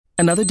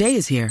Another day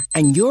is here,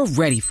 and you're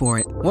ready for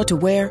it. What to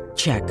wear?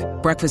 Check.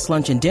 Breakfast,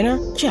 lunch, and dinner?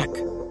 Check.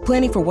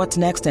 Planning for what's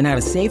next and how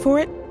to save for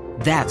it?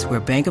 That's where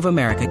Bank of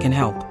America can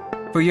help.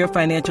 For your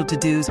financial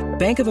to-dos,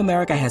 Bank of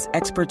America has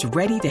experts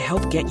ready to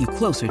help get you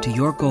closer to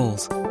your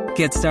goals.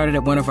 Get started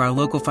at one of our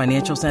local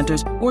financial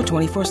centers or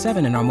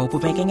 24/7 in our mobile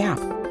banking app.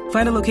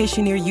 Find a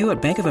location near you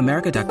at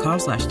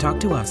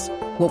bankofamerica.com/talktous.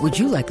 What would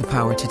you like the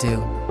power to do?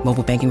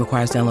 Mobile banking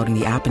requires downloading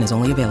the app and is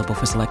only available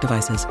for select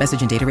devices.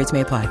 Message and data rates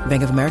may apply.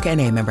 Bank of America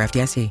N.A., member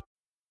FDIC.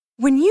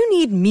 When you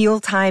need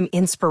mealtime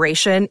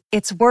inspiration,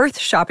 it's worth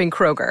shopping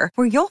Kroger,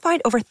 where you'll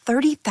find over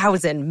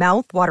 30,000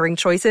 mouth-watering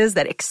choices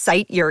that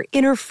excite your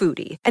inner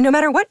foodie. And no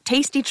matter what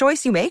tasty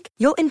choice you make,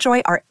 you'll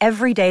enjoy our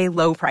everyday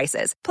low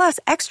prices, plus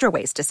extra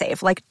ways to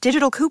save, like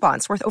digital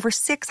coupons worth over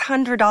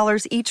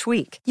 $600 each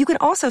week. You can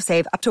also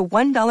save up to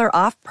 $1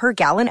 off per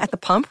gallon at the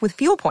pump with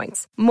fuel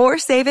points. More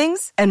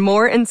savings and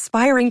more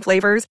inspiring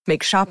flavors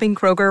make shopping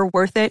Kroger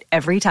worth it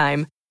every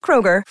time.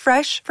 Kroger,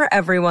 fresh for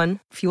everyone.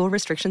 Fuel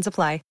restrictions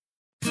apply.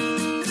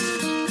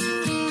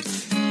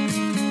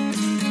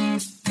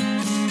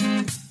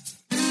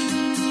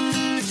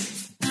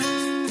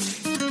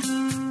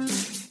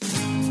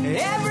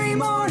 Every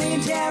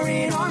morning,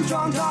 Darren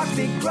Armstrong talks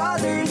Big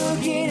Brother,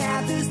 looking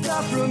at the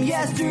stuff from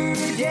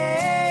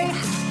yesterday.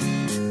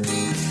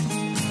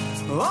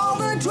 All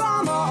the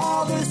drama,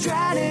 all the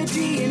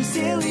strategy and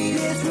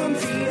silliness from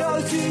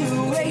Tito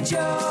to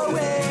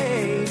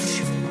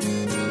HOH.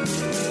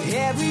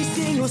 Every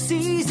single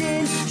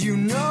season, you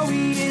know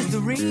he is the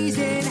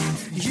reason.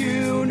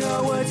 You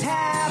know what's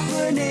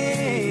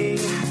happening.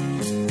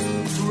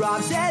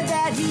 Rob said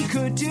that he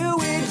could do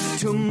it.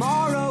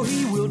 Tomorrow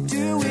he will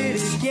do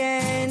it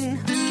again.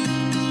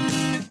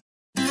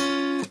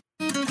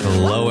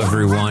 Hello,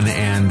 everyone,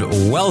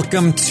 and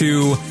welcome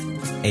to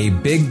a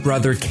Big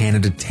Brother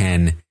Canada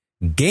 10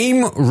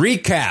 game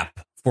recap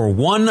for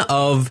one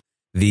of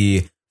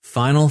the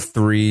final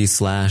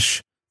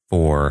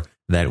 3/4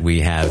 that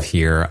we have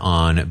here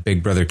on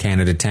Big Brother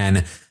Canada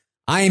 10.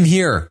 I am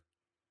here,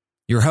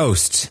 your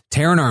host,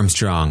 Taran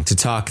Armstrong, to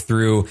talk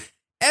through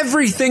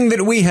everything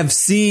that we have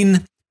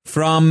seen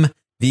from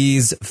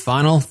these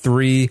final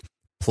 3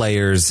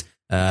 players.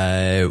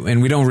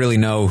 And we don't really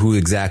know who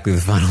exactly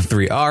the final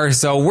 3 are,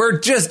 so we're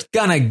just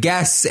gonna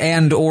guess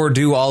and or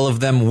do all of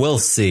them. We'll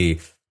see.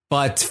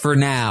 But for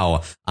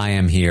now, I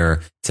am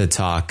here to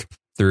talk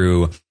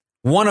through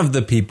one of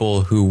the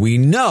people who we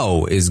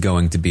know is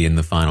going to be in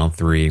the final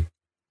 3,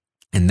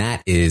 and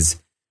that is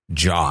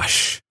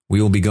Josh.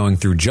 We will be going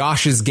through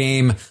Josh's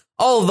game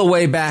all the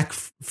way back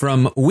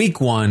from week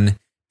 1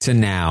 to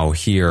now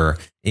here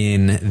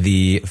in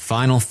the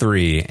final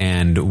 3,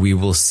 and we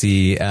will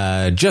see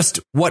just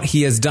what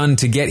he has done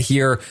to get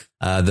here,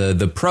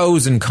 the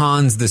pros and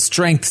cons, the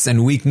strengths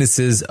and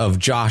weaknesses of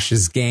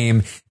Josh's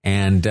game,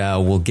 and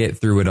we'll get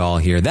through it all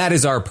here. That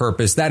is our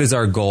purpose, that is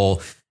our goal,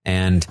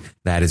 and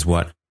that is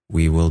what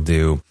we will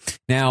do.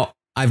 Now,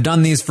 I've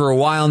done these for a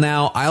while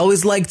now. I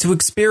always like to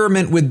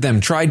experiment with them,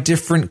 try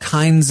different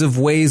kinds of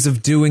ways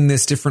of doing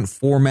this, different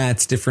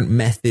formats, different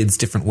methods,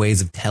 different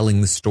ways of telling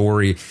the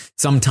story.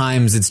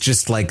 Sometimes it's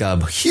just like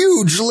a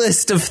huge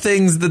list of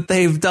things that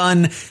they've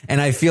done,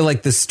 and I feel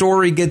like the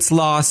story gets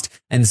lost.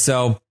 And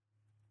so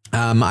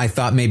I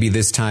thought maybe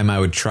this time I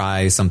would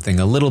try something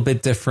a little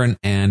bit different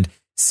and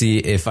see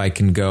if I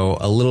can go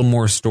a little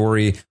more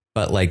story,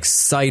 but like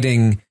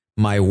citing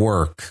my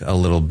work a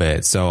little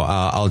bit. So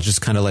I'll just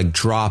kind of like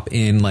drop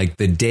in like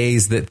the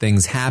days that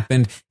things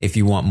happened. If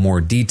you want more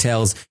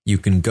details, you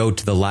can go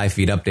to the live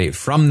feed update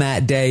from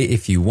that day.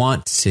 If you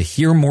want to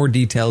hear more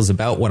details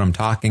about what I'm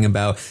talking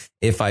about,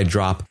 if I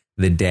drop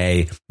the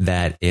day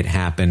that it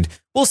happened,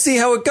 we'll see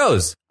how it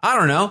goes. I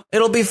don't know.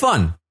 It'll be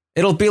fun.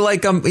 It'll be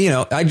like,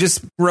 I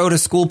just wrote a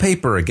school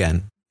paper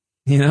again,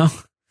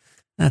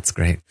 that's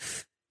great.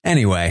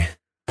 Anyway,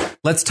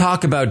 let's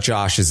talk about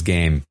Josh's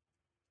game.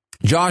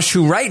 Josh,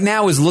 who right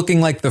now is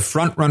looking like the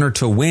front runner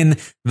to win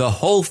the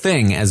whole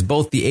thing, as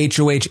both the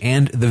HOH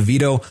and the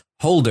veto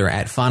holder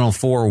at Final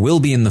 4 will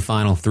be in the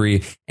Final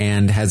 3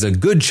 and has a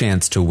good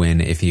chance to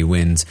win if he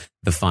wins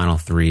the Final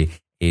 3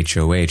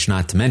 HOH.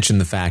 Not to mention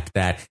the fact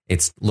that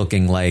it's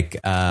looking like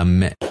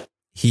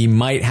he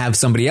might have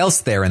somebody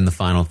else there in the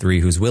Final 3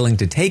 who's willing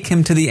to take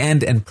him to the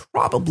end and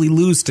probably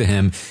lose to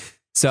him.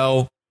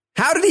 So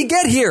how did he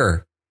get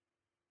here?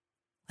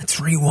 Let's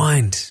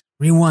rewind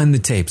the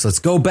tapes. Let's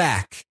go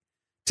back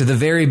to the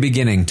very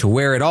beginning, to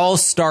where it all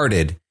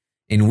started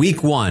in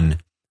week 1,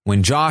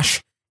 when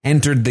Josh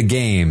entered the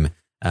game,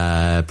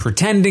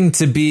 pretending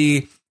to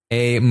be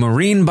a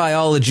marine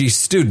biology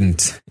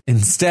student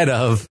instead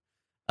of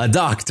a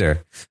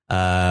doctor,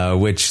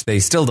 which they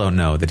still don't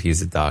know that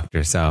he's a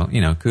doctor. So,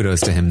 kudos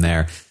to him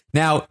there.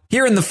 Now,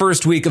 here in the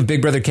first week of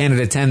Big Brother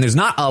Canada 10, there's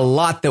not a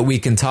lot that we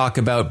can talk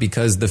about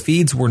because the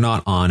feeds were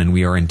not on and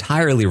we are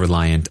entirely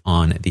reliant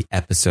on the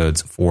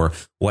episodes for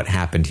what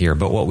happened here.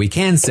 But what we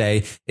can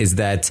say is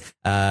that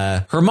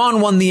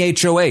Herman won the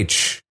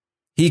HOH.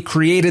 He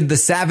created the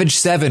Savage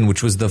 7,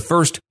 which was the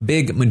first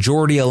big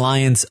majority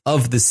alliance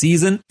of the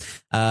season,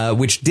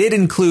 which did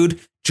include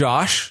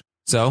Josh.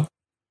 So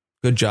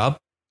Good job.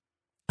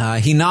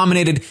 He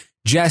nominated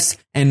Jess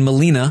and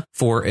Melina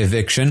for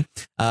eviction.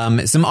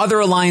 Some other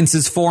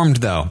alliances formed,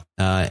 though.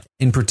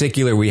 In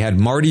particular, we had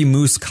Marty,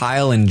 Moose,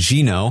 Kyle, and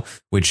Gino,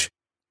 which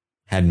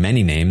had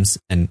many names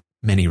and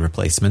many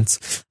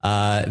replacements.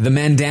 The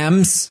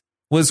Mandams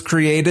was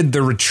created.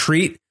 The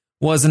Retreat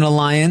was an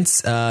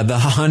alliance. The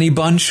Honey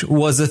Bunch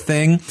was a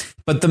thing.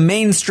 But the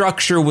main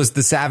structure was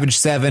the Savage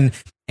Seven,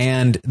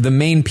 and the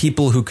main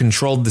people who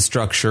controlled the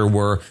structure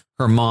were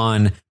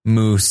Herman,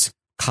 Moose,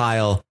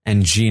 Kyle,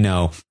 and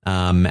Gino,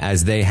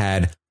 as they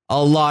had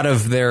a lot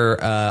of their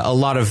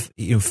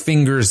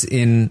fingers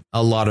in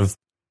a lot of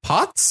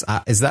pots.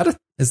 Is that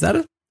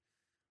a?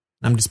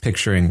 I'm just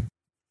picturing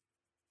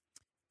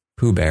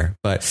Pooh Bear,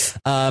 but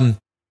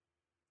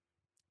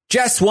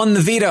Jess won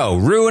the veto,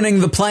 ruining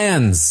the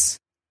plans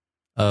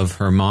of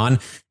Herman,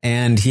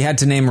 and he had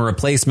to name a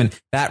replacement.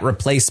 That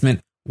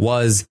replacement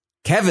was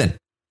Kevin.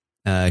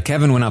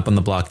 Kevin went up on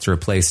the block to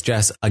replace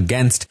Jess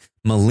against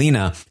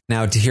Melina.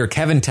 Now, to hear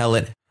Kevin tell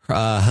it,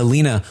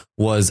 Helena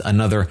was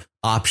another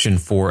option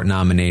for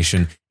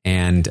nomination,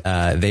 and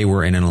they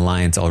were in an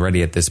alliance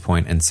already at this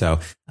point. And so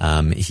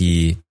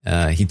he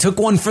took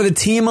one for the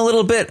team a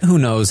little bit. Who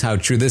knows how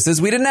true this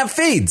is? We didn't have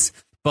feeds.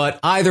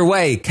 But either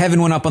way,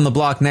 Kevin went up on the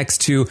block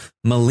next to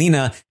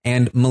Melina,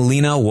 and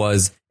Melina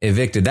was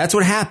evicted. That's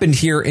what happened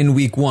here in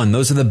week 1.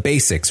 Those are the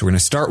basics. We're going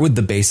to start with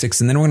the basics,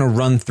 and then we're going to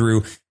run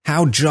through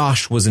how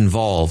Josh was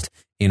involved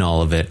in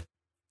all of it.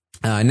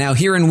 Now,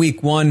 here in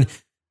week 1,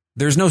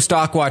 there's no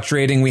Stockwatch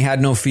rating. We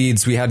had no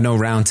feeds. We had no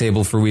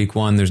roundtable for week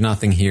 1. There's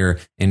nothing here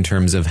in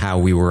terms of how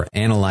we were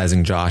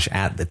analyzing Josh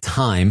at the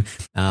time.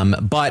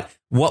 But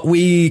what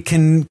we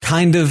can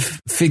kind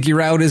of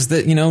figure out is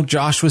that,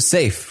 Josh was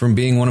safe from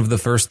being one of the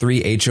first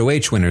 3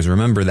 HOH winners.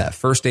 Remember that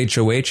first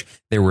HOH,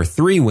 there were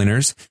 3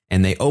 winners,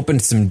 and they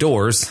opened some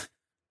doors.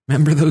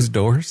 Remember those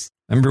doors?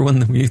 Remember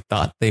when we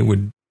thought they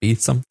would be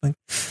something?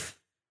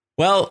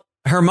 Well,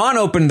 Herman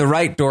opened the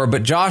right door,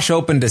 but Josh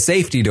opened a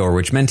safety door,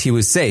 which meant he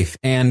was safe.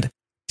 And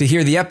to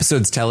hear the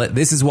episodes tell it,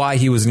 this is why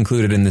he was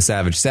included in the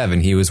Savage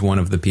 7. He was one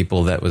of the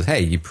people that was,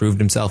 hey, he proved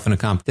himself in a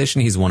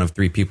competition. He's one of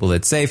 3 people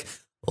that's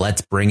safe.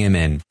 Let's bring him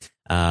in.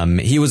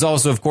 He was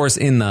also, of course,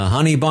 in the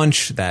Honey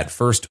Bunch, that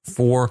first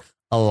 4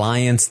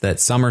 alliance that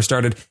Summer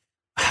started.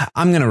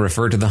 I'm going to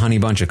refer to the Honey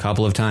Bunch a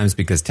couple of times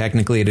because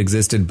technically it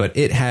existed, but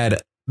it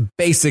had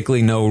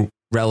basically no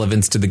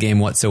relevance to the game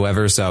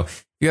whatsoever. So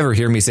if you ever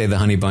hear me say the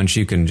Honey Bunch,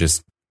 you can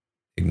just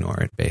ignore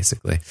it,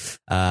 basically.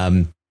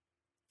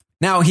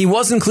 Now, he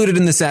was included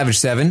in the Savage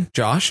 7,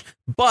 Josh,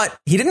 but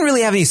he didn't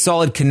really have any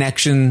solid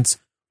connections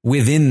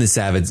within the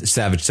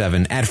Savage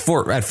 7, at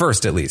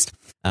first, at least.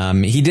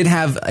 He did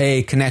have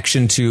a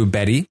connection to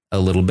Betty a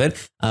little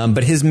bit,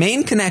 but his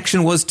main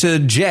connection was to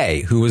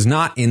Jay, who was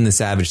not in the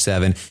Savage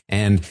 7.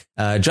 And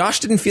Josh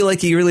didn't feel like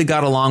he really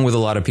got along with a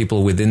lot of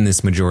people within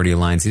this majority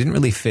alliance. He didn't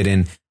really fit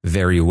in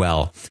very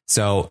well.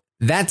 So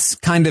that's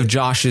kind of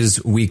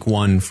Josh's week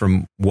 1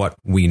 from what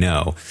we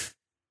know.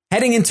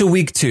 Heading into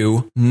week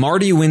 2,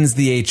 Marty wins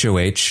the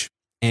HOH,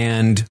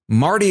 and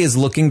Marty is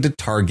looking to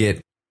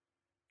target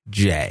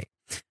Jay.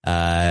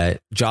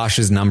 Josh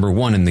is number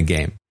 1 in the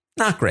game.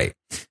 Not great.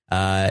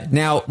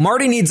 Now,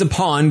 Marty needs a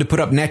pawn to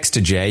put up next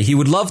to Jay. He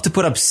would love to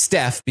put up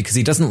Steph because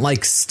he doesn't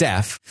like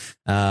Steph,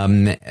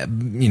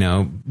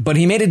 but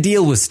he made a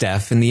deal with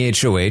Steph in the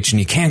HOH, and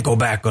you can't go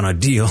back on a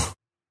deal.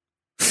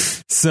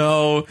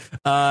 So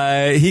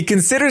he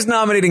considers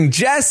nominating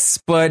Jess,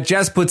 but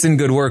Jess puts in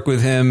good work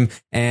with him,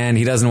 and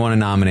he doesn't want to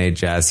nominate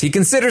Jess. He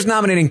considers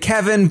nominating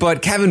Kevin,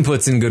 but Kevin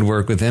puts in good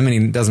work with him, and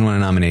he doesn't want to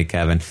nominate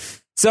Kevin.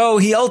 So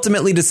he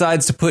ultimately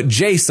decides to put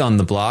Jace on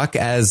the block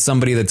as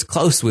somebody that's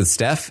close with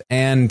Steph.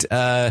 And,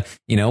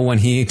 when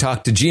he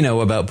talked to Gino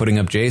about putting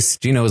up Jace,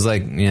 Gino was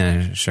like,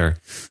 yeah, sure.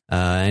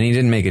 And he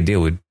didn't make a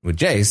deal with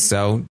Jace.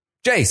 So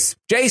Jace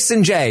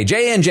and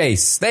Jay and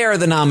Jace, they are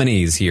the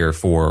nominees here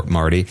for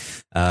Marty.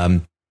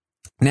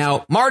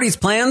 Now, Marty's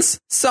plans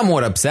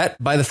somewhat upset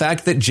by the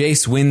fact that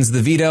Jace wins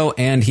the veto,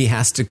 and he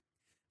has to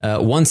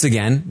once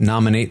again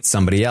nominate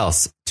somebody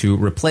else to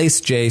replace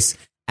Jace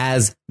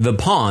as the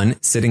pawn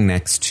sitting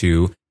next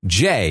to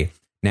Jay.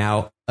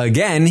 Now,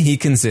 again, he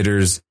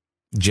considers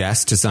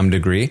Jess to some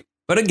degree,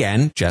 but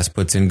again, Jess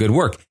puts in good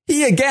work.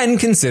 He again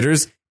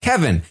considers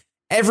Kevin.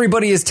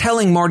 Everybody is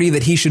telling Marty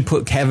that he should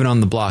put Kevin on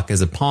the block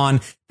as a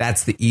pawn.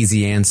 That's the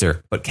easy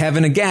answer. But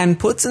Kevin again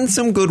puts in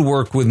some good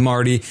work with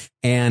Marty,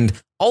 and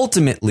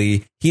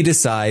ultimately he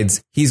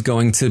decides he's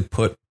going to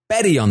put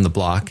Betty on the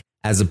block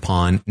as a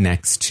pawn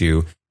next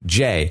to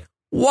Jay.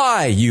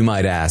 Why, you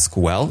might ask?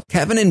 Well,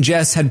 Kevin and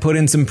Jess had put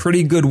in some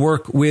pretty good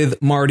work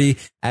with Marty.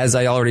 As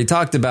I already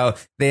talked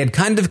about, they had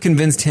kind of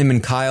convinced him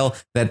and Kyle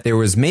that there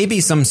was maybe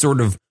some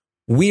sort of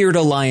weird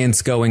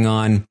alliance going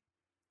on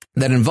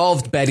that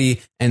involved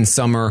Betty and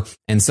Summer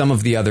and some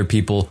of the other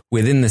people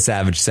within the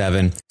Savage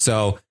 7.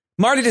 So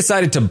Marty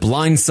decided to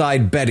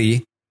blindside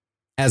Betty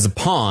as a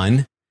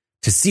pawn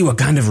to see what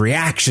kind of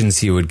reactions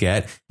he would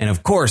get. And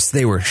of course,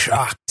 they were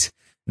shocked.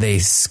 They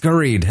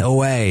scurried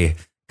away,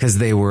 because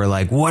they were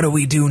like, what do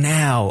we do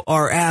now?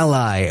 Our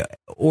ally.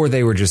 Or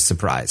they were just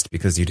surprised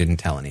because you didn't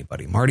tell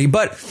anybody, Marty.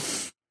 But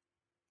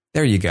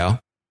there you go.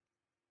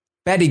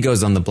 Betty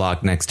goes on the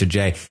block next to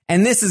Jay.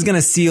 And this is going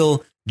to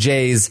seal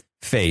Jay's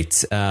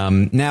fate.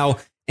 Now,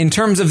 in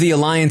terms of the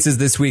alliances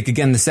this week,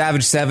 again, the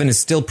Savage 7 is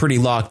still pretty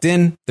locked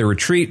in. The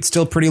Retreat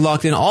still pretty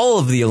locked in. All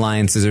of the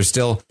alliances are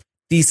still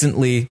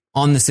decently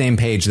on the same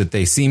page that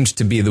they seemed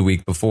to be the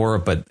week before.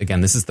 But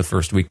again, this is the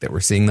first week that we're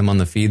seeing them on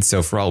the feed.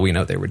 So for all we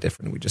know, they were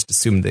different. We just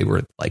assumed they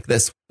were like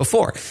this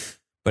before.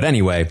 But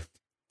anyway,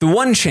 the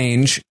one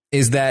change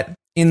is that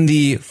in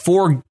the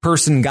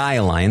 4-person Guy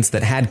alliance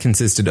that had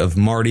consisted of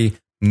Marty,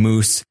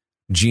 Moose,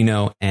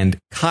 Gino, and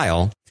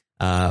Kyle,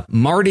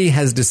 Marty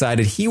has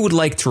decided he would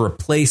like to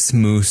replace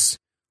Moose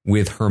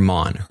with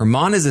Herman.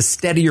 Herman is a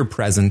steadier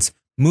presence.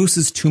 Moose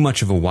is too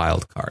much of a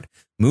wild card.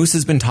 Moose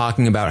has been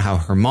talking about how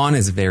Herman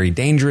is very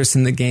dangerous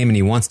in the game and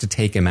he wants to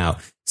take him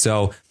out.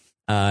 So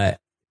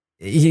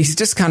he's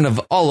just kind of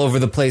all over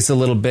the place a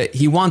little bit.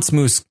 He wants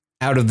Moose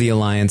out of the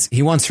alliance.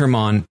 He wants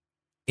Herman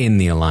in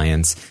the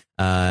alliance.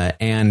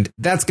 And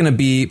that's going to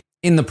be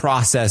in the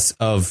process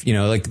of, you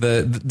know, like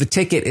the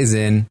ticket is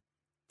in.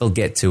 They'll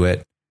get to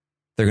it.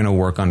 They're going to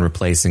work on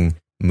replacing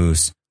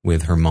Moose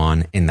with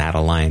Herman in that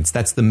alliance.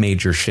 That's the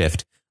major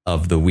shift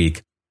of the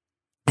week.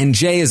 And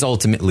Jay is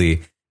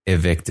ultimately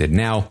evicted.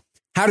 Now,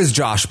 how does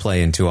Josh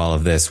play into all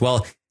of this?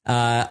 Well,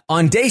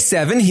 on day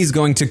 7, he's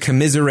going to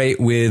commiserate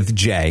with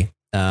Jay.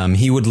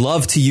 He would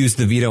love to use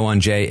the veto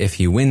on Jay if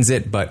he wins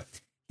it, but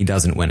he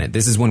doesn't win it.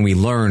 This is when we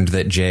learned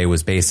that Jay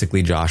was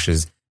basically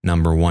Josh's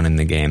number 1 in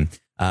the game.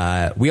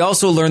 We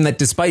also learned that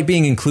despite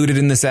being included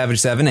in the Savage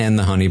 7 and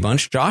the Honey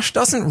Bunch, Josh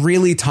doesn't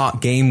really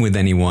talk game with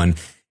anyone.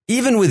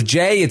 Even with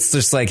Jay, it's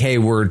just like, hey,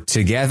 we're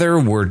together,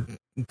 we're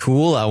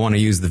cool, I want to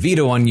use the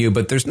veto on you,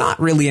 but there's not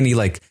really any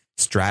like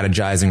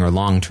strategizing or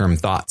long-term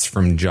thoughts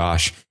from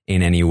Josh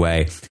in any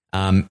way.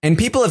 And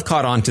people have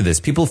caught on to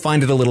this. People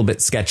find it a little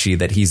bit sketchy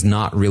that he's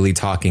not really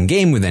talking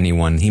game with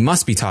anyone. He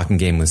must be talking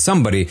game with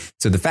somebody.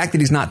 So the fact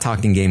that he's not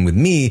talking game with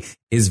me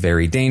is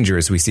very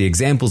dangerous. We see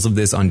examples of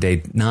this on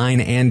day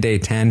 9 and day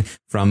 10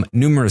 from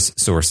numerous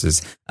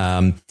sources.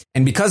 And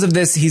because of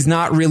this, he's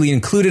not really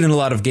included in a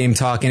lot of game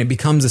talk, and it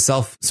becomes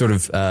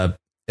a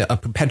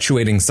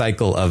perpetuating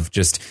cycle of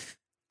just,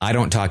 I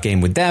don't talk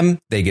game with them.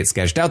 They get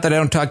sketched out that I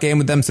don't talk game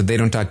with them, so they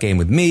don't talk game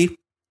with me,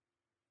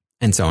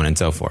 and so on and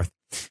so forth.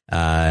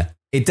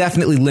 It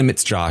definitely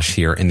limits Josh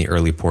here in the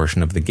early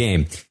portion of the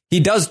game. He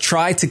does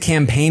try to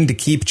campaign to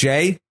keep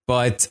Jay,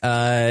 but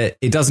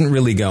it doesn't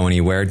really go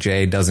anywhere.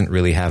 Jay doesn't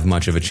really have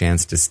much of a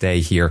chance to stay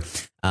here.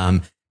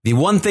 The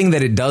one thing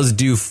that it does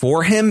do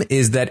for him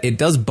is that it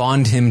does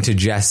bond him to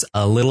Jess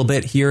a little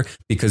bit here,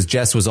 because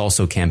Jess was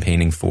also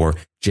campaigning for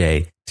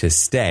Jay to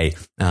stay.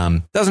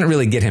 Doesn't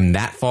really get him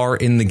that far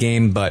in the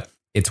game, but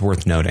it's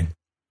worth noting.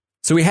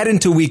 So we head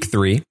into week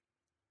 3.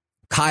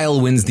 Kyle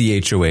wins the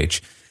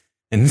HOH.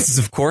 And this is,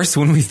 of course,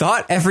 when we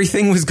thought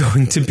everything was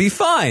going to be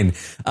fine.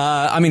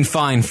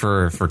 Fine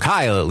for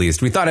Kyle, at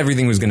least. We thought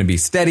everything was going to be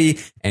steady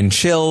and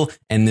chill,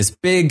 and this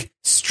big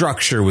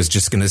structure was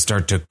just going to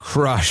start to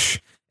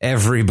crush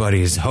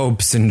everybody's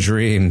hopes and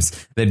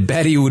dreams that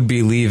Betty would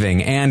be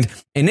leaving. And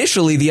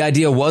initially, the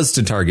idea was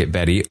to target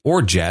Betty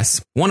or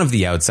Jess, one of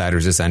the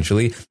outsiders,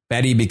 essentially.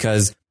 Betty,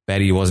 because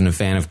Betty wasn't a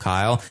fan of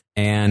Kyle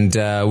and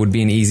would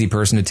be an easy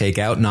person to take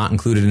out, not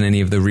included in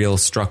any of the real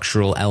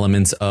structural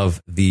elements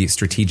of the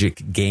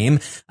strategic game.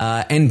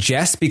 And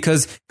Jess,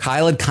 because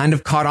Kyle had kind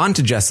of caught on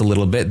to Jess a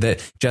little bit,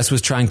 that Jess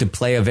was trying to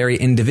play a very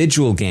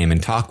individual game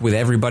and talk with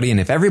everybody. And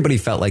if everybody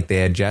felt like they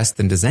had Jess,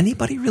 then does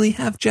anybody really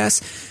have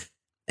Jess?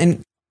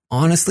 And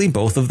honestly,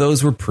 both of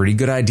those were pretty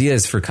good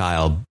ideas for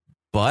Kyle.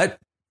 But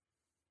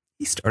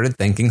he started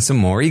thinking some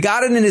more. He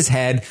got it in his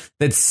head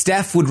that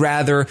Steph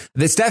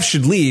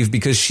should leave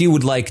because she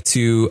would like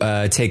to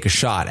take a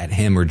shot at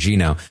him or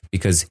Gino,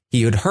 because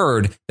he had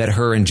heard that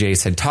her and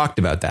Jace had talked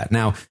about that.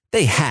 Now,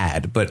 they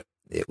had, but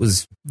it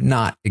was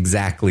not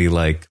exactly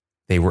like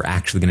they were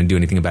actually going to do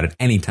anything about it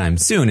anytime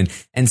soon.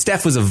 And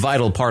Steph was a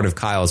vital part of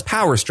Kyle's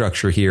power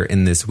structure here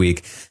in this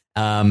week.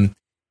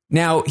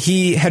 Now,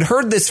 he had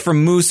heard this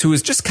from Moose, who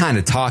was just kind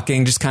of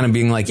talking, just kind of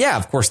being like, yeah,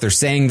 of course, they're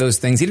saying those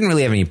things. He didn't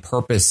really have any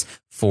purpose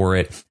for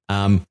it.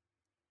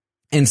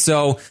 And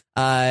so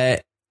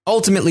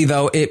ultimately,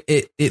 though,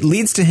 it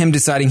leads to him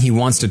deciding he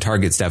wants to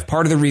target Steph.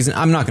 Part of the reason,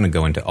 I'm not going to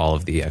go into all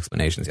of the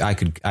explanations. I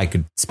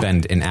could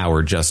spend an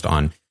hour just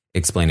on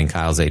explaining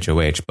Kyle's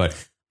HOH.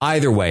 But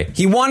either way,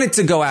 he wanted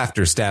to go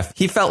after Steph.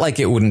 He felt like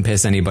it wouldn't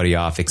piss anybody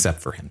off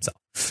except for himself.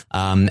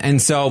 And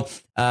so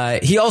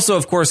he also,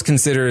 of course,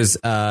 considers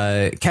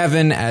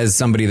Kevin as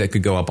somebody that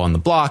could go up on the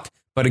block.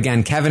 But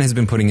again, Kevin has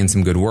been putting in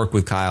some good work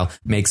with Kyle,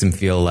 makes him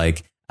feel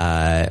like,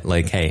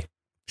 hey,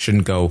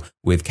 shouldn't go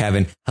with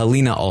Kevin.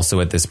 Helena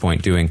also at this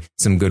point doing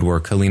some good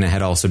work. Helena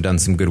had also done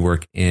some good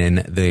work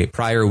in the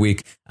prior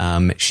week.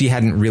 She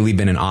hadn't really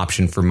been an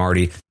option for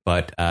Marty,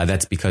 but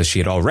that's because she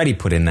had already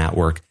put in that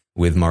work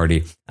with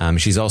Marty.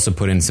 She's also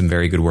put in some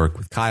very good work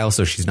with Kyle,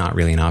 so she's not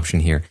really an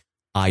option here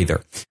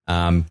either.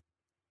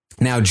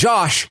 Now,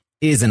 Josh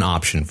is an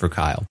option for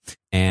Kyle.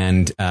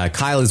 And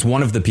Kyle is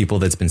one of the people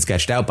that's been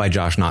sketched out by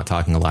Josh not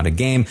talking a lot of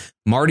game.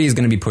 Marty is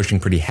going to be pushing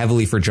pretty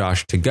heavily for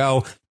Josh to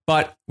go.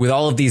 But with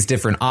all of these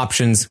different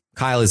options,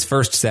 Kyle is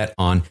first set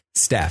on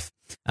Steph.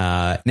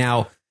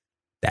 Now,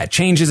 that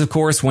changes, of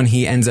course, when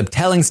he ends up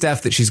telling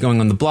Steph that she's going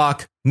on the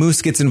block.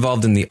 Moose gets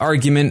involved in the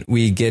argument.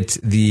 We get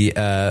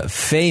the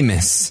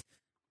famous...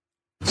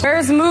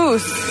 Where's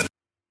Moose?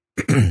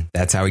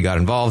 That's how he got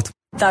involved.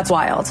 That's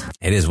wild.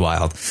 It is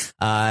wild.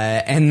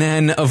 And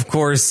then, of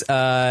course,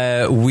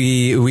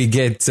 we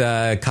get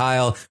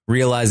Kyle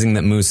realizing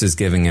that Moose is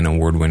giving an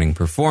award-winning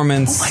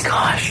performance. Oh my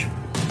gosh.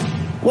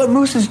 What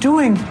Moose is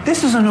doing,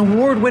 this is an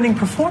award-winning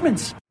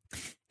performance.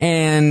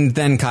 And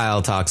then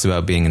Kyle talks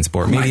about being in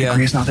sport media. My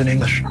degree is not in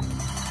English.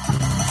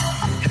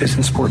 It is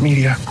in sport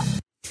media.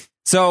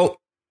 So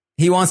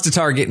he wants to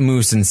target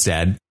Moose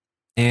instead.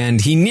 And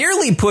he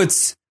nearly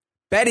puts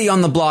Betty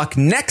on the block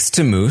next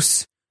to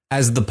Moose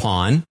as the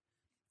pawn.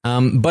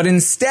 But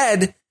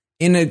instead,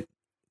 in a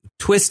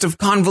twist of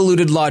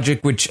convoluted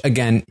logic, which,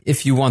 again,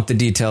 if you want the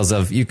details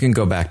of, you can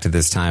go back to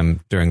this time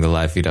during the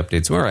live feed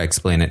updates where I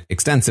explain it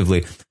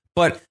extensively.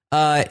 But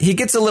he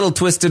gets a little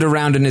twisted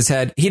around in his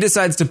head. He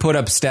decides to put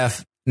up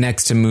Steph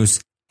next to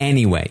Moose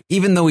anyway,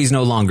 even though he's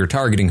no longer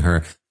targeting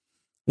her.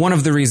 One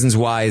of the reasons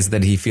why is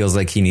that he feels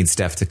like he needs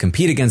Steph to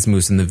compete against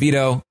Moose in the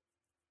veto.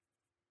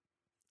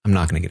 I'm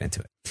not going to get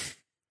into it.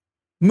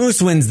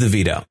 Moose wins the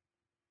veto.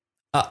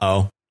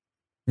 Uh-oh.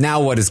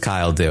 Now what does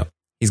Kyle do?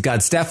 He's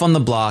got Steph on the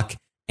block,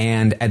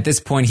 and at this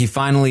point, he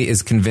finally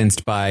is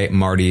convinced by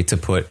Marty to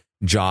put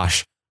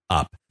Josh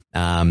up.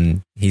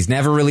 He's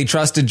never really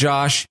trusted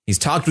Josh. He's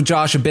talked with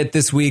Josh a bit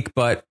this week,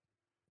 but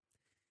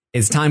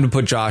it's time to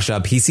put Josh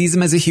up. He sees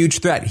him as a huge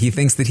threat. He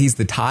thinks that he's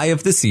the tie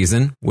of the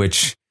season,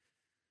 which,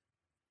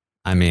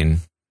 I mean,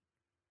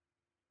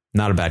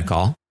 not a bad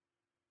call,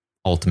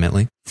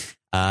 ultimately.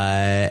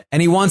 And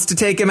he wants to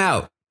take him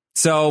out.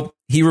 So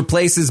he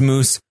replaces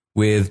Moose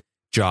with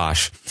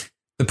Josh.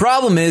 The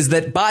problem is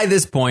that by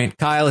this point,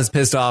 Kyle has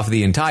pissed off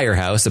the entire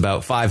house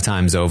about 5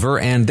 times over,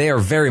 and they are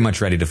very much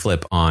ready to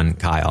flip on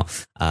Kyle.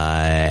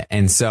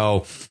 And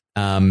so,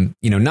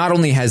 not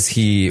only has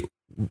he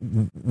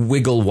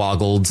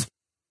wiggle-woggled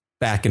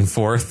back and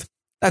forth,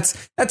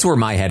 that's where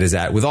my head is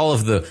at. With all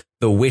of the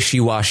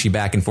wishy-washy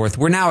back and forth,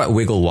 we're now at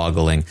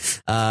wiggle-woggling.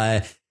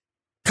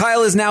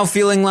 Kyle is now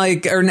feeling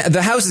like, or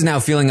the house is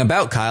now feeling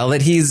about Kyle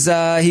that he's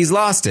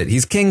lost it.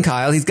 He's King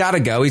Kyle. He's got to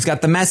go. He's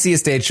got the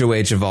messiest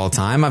HOH of all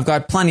time. I've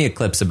got plenty of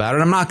clips about it.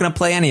 I'm not going to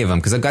play any of them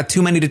because I've got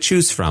too many to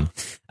choose from.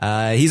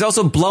 He's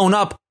also blown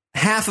up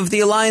half of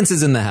the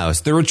alliances in the house.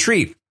 The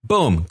Retreat,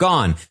 boom,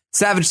 gone.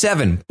 Savage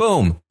 7,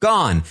 boom,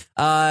 gone.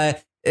 The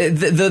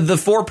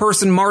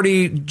 4-person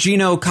Marty,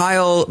 Gino,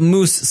 Kyle,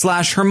 Moose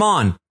 /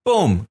 Herman,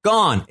 boom,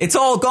 gone. It's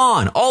all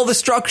gone. All the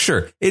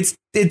structure. It's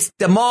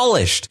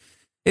demolished.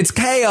 It's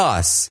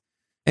chaos.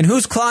 And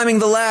who's climbing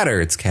the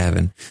ladder? It's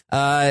Kevin.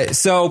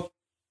 So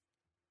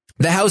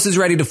the house is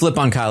ready to flip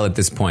on Kyle at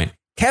this point.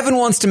 Kevin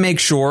wants to make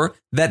sure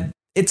that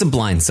it's a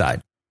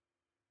blindside.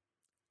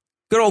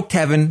 Good old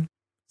Kevin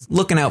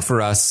looking out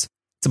for us.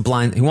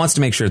 He wants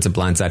to make sure it's a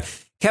blindside.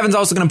 Kevin's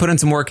also going to put in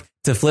some work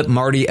to flip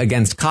Marty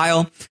against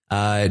Kyle.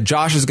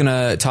 Josh is going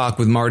to talk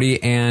with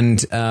Marty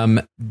and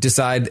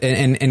decide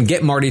and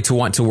get Marty to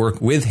want to work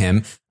with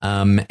him.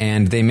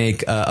 And they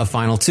make a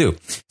final 2.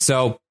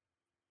 So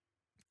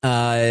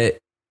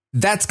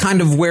that's kind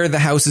of where the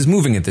house is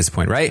moving at this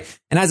point, right?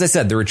 And as I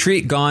said, the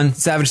Retreat gone,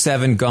 Savage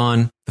 7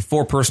 gone, the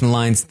 4-person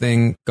alliance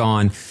thing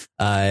gone.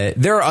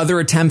 There are other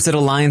attempts at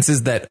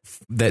alliances that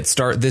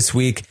start this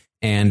week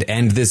and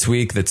end this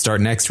week, that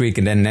start next week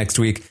and end next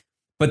week.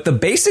 But the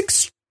basic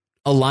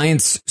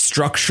alliance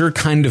structure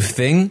kind of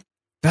thing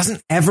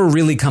doesn't ever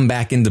really come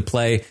back into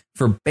play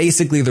for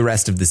basically the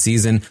rest of the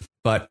season.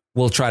 But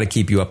we'll try to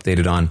keep you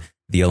updated on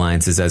the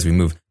alliances as we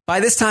move. By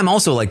this time,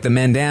 also, like the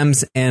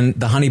Mandams and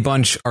the Honey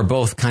Bunch are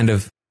both kind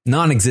of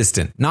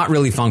non-existent, not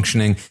really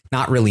functioning,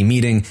 not really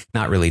meeting,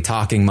 not really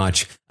talking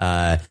much,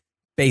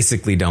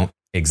 basically don't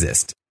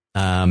exist.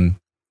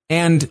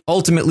 And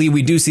ultimately,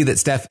 we do see that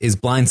Steph is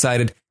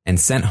blindsided and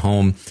sent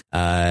home.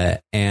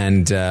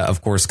 And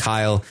of course,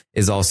 Kyle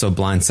is also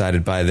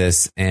blindsided by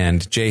this,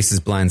 and Jace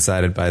is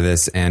blindsided by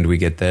this, and we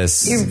get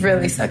this. You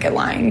really suck at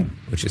lying.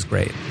 Which is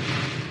great.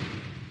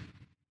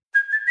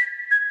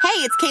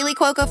 Hey, it's Kaylee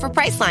Cuoco for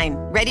Priceline.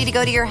 Ready to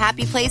go to your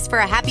happy place for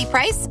a happy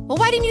price? Well,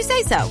 why didn't you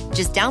say so?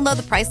 Just download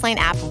the Priceline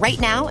app right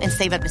now and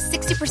save up to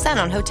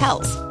 60% on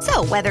hotels.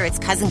 So whether it's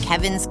Cousin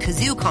Kevin's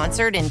Kazoo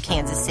Concert in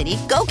Kansas City,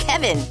 go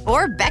Kevin,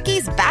 or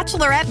Becky's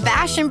Bachelorette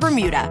Bash in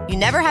Bermuda, you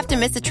never have to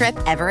miss a trip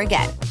ever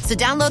again. So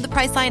download the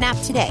Priceline app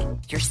today.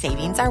 Your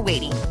savings are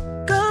waiting.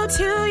 Go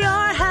to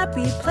your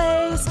happy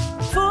place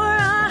for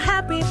a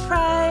happy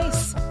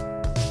price.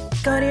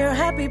 Go to your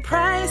happy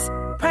price,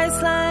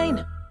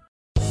 Priceline.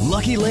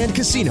 Lucky Land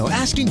Casino,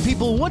 asking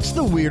people, what's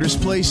the weirdest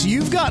place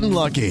you've gotten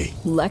lucky?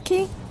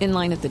 Lucky? In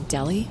line at the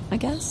deli, I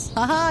guess?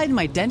 Aha, in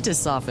my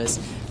dentist's office.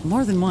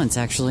 More than once,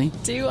 actually.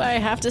 Do I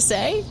have to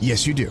say?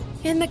 Yes, you do.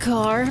 In the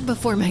car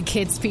before my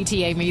kids'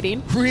 PTA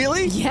meeting.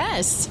 Really?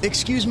 Yes.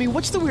 Excuse me,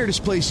 what's the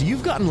weirdest place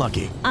you've gotten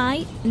lucky?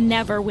 I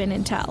never win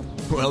and tell.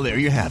 Well, there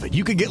you have it.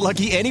 You can get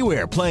lucky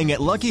anywhere, playing at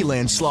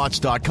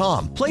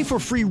LuckyLandSlots.com. Play for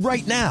free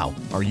right now.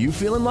 Are you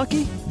feeling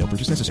lucky? No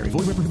purchase necessary.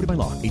 Void where prohibited by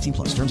law.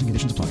 18+. Terms and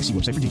conditions apply. See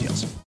website for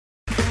details.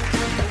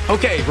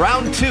 Okay,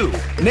 round two.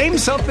 Name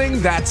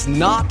something that's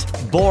not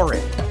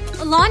boring.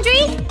 A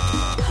laundry?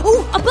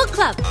 Ooh, a book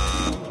club.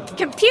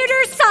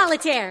 Computer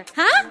solitaire,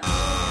 huh?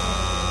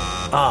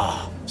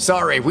 Ah, oh,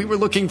 sorry. We were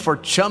looking for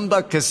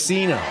Chumba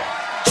Casino.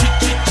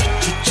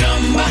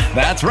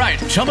 That's right.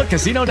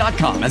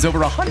 ChumbaCasino.com has over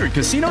 100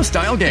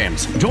 casino-style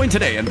games. Join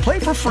today and play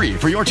for free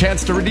for your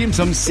chance to redeem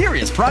some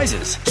serious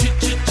prizes.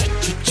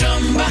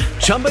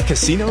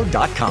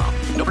 ChumbaCasino.com.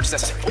 No purchase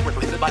necessary. Void where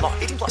prohibited by law.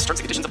 18+. Terms and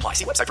conditions apply.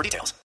 See website for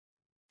details.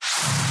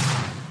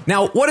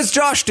 Now, what is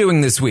Josh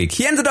doing this week?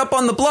 He ended up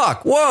on the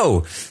block.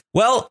 Whoa.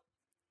 Well,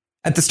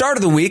 at the start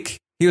of the week,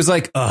 he was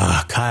like,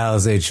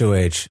 Kyle's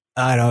HOH.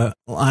 I don't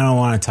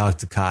want to talk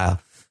to Kyle.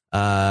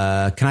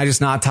 Can I just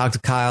not talk to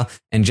Kyle?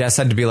 And Jess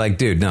had to be like,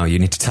 dude, no, you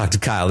need to talk to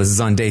Kyle. This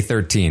is on day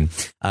 13.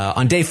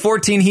 On day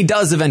 14, he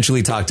does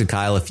eventually talk to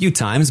Kyle a few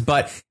times,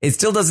 but he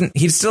still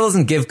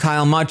doesn't give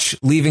Kyle much,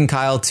 leaving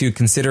Kyle to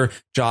consider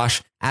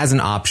Josh as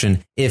an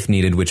option if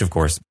needed, which of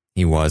course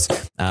he was.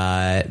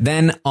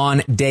 Then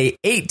on day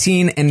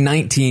 18 and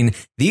 19,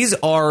 these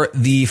are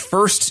the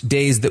first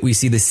days that we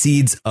see the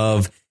seeds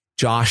of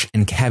Josh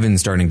and Kevin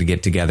starting to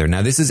get together.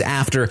 Now, this is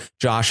after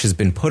Josh has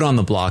been put on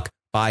the block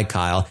by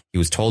Kyle. He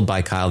was told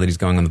by Kyle that he's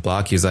going on the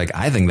block. He was like,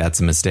 I think that's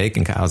a mistake.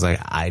 And Kyle's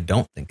like, I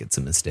don't think it's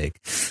a mistake.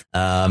 It's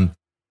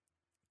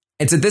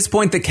at this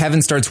point that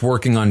Kevin starts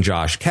working on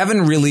Josh.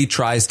 Kevin really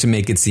tries to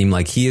make it seem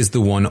like he is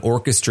the one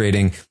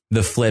orchestrating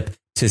the flip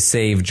to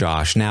save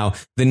Josh. Now,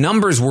 the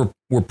numbers were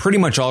pretty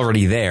much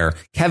already there.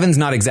 Kevin's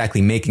not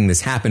exactly making this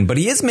happen, but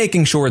he is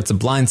making sure it's a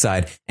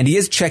blindside, and he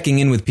is checking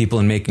in with people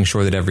and making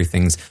sure that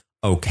everything's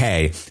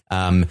okay.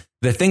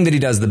 The thing that he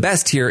does the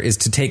best here is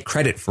to take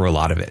credit for a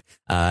lot of it.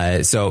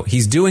 So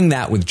he's doing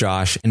that with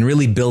Josh and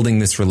really building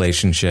this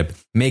relationship,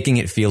 making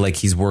it feel like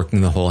he's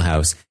working the whole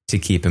house to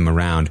keep him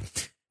around.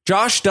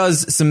 Josh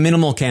does some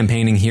minimal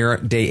campaigning here,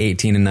 day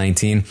 18 and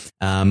 19.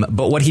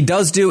 But what he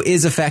does do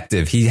is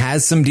effective. He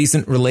has some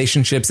decent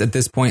relationships at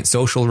this point,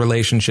 social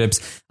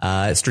relationships,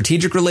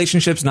 strategic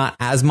relationships, not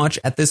as much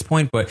at this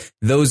point, but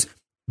those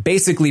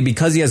basically,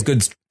 because he has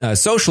good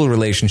social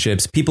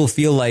relationships, people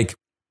feel like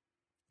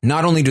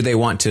not only do they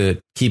want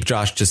to keep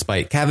Josh to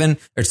spite Kyle,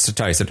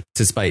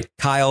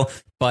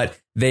 but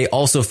they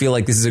also feel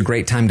like this is a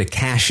great time to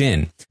cash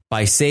in.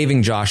 By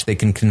saving Josh, they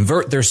can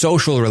convert their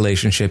social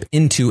relationship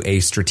into a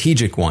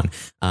strategic one.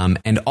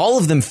 And all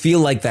of them feel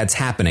like that's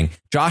happening.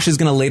 Josh is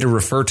going to later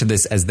refer to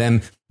this as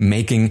them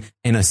making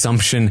an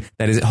assumption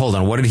that is, hold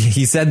on, what did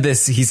he said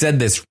this? He said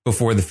this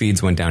before the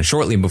feeds went down,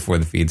 shortly before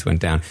the feeds went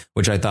down,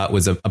 which I thought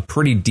was a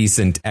pretty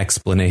decent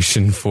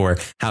explanation for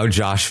how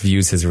Josh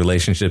views his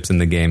relationships in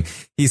the game.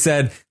 He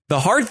said, the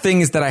hard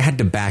thing is that I had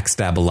to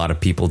backstab a lot of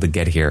people to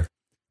get here,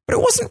 but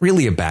it wasn't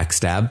really a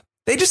backstab.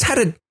 They just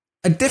had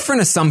a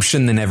different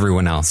assumption than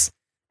everyone else.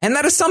 And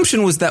that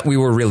assumption was that we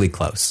were really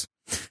close.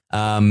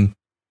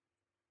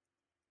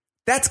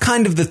 That's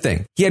kind of the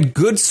thing. He had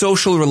good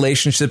social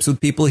relationships with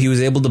people. He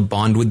was able to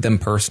bond with them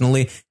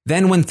personally.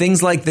 Then when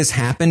things like this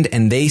happened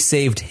and they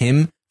saved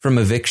him from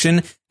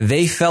eviction,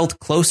 they felt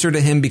closer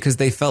to him because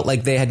they felt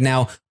like they had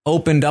now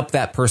opened up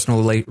that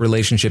personal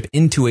relationship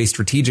into a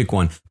strategic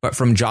one. But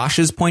from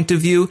Josh's point of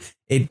view,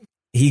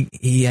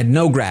 he had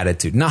no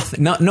gratitude,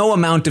 no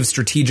amount of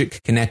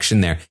strategic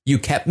connection there. You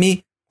kept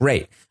me,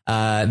 great.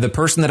 The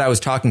person that I was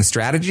talking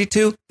strategy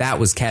to, that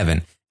was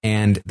Kevin.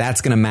 And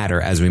that's going to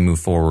matter as we move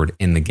forward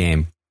in the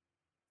game.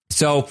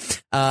 So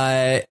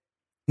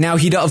now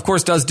he, of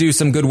course, does do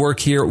some good work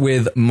here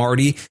with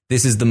Marty.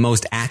 This is the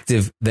most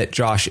active that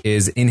Josh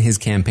is in his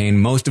campaign.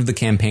 Most of the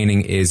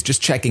campaigning is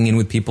just checking in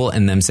with people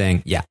and them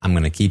saying, yeah, I'm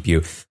going to keep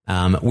you.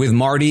 With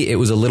Marty, it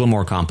was a little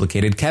more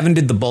complicated. Kevin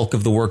did the bulk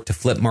of the work to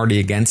flip Marty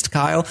against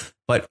Kyle,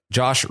 but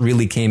Josh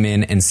really came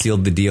in and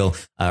sealed the deal,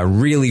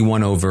 really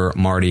won over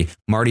Marty.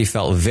 Marty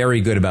felt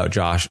very good about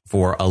Josh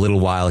for a little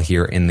while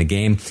here in the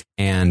game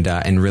and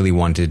really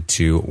wanted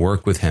to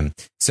work with him.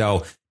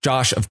 So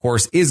Josh, of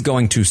course, is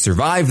going to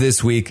survive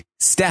this week.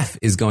 Steph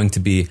is going to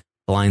be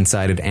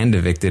blindsided and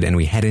evicted, and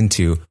we head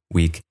into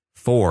week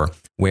 4,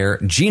 where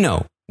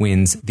Gino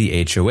wins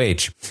the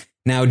HOH.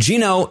 Now,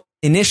 Gino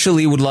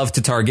initially would love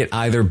to target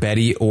either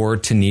Betty or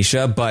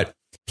Tanisha, but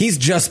he's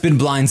just been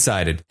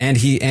blindsided,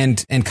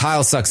 and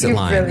Kyle sucks at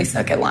lying. You really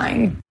suck at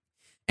lying.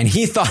 And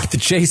he thought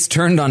that Chase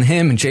turned on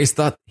him, and Chase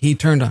thought he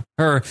turned on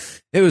her.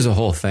 It was a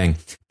whole thing.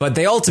 But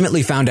they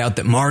ultimately found out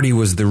that Marty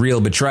was the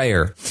real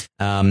betrayer.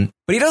 But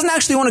he doesn't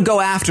actually want to go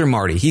after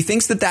Marty. He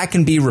thinks that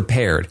can be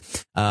repaired.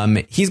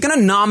 He's going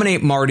to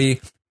nominate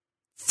Marty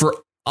for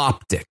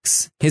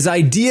optics. His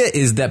idea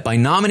is that by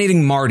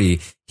nominating Marty,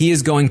 he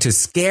is going to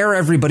scare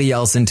everybody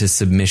else into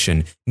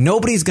submission.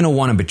 Nobody's going to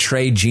want to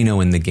betray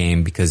Gino in the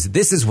game because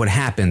this is what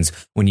happens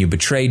when you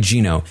betray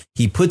Gino.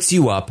 He puts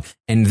you up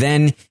and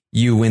then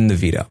you win the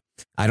veto.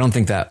 I don't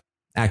think that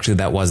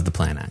was the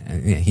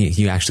plan.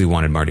 He actually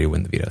wanted Marty to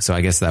win the veto. So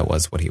I guess that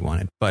was what he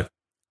wanted. But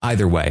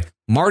either way,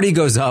 Marty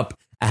goes up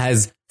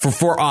as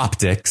for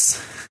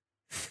optics.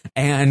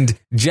 And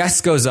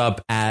Jess goes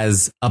up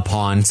as a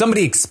pawn,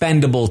 somebody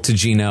expendable to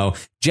Gino.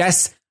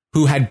 Jess,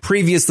 who had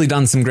previously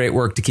done some great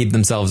work to keep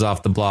themselves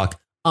off the block,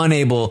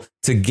 unable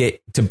to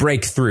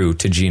break through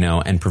to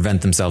Gino and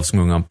prevent themselves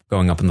from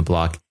going up on the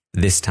block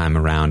this time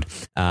around.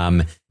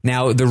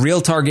 Now, the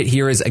real target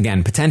here is,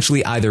 again,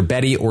 potentially either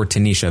Betty or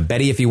Tanisha.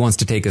 Betty if he wants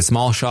to take a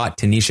small shot,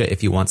 Tanisha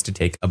if he wants to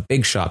take a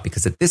big shot,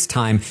 because at this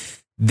time,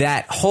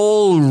 that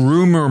whole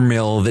rumor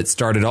mill that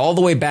started all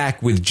the way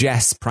back with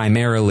Jess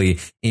primarily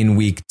in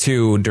week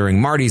 2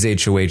 during Marty's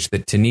HOH,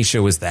 that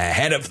Tanisha was the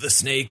head of the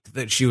snake,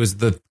 that she was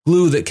the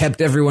glue that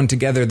kept everyone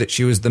together, that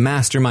she was the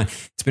mastermind.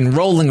 It's been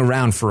rolling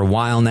around for a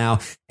while now,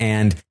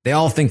 and they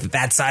all think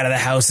that side of the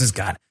house has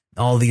got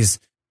all these,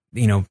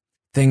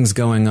 things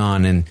going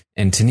on, and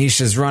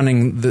Tanisha's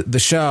running the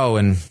show,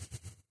 and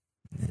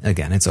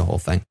again, it's a whole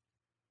thing.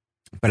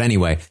 But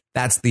anyway,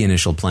 that's the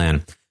initial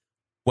plan.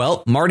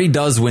 Well, Marty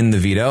does win the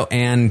veto,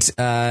 and,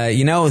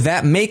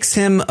 that makes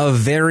him a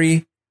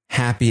very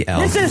happy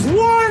elf. This is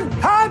one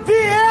happy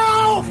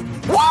elf!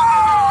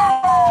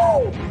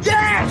 Whoa!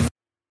 Yes!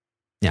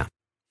 Yeah.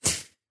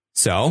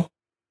 So,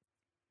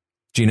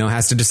 Gino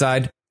has to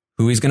decide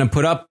who he's going to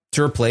put up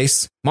to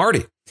replace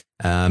Marty.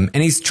 And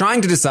he's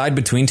trying to decide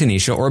between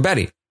Tanisha or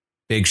Betty.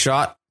 Big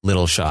shot,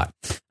 little shot.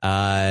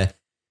 Well,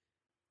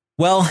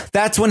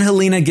 that's when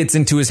Helena gets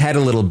into his head a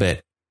little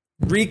bit,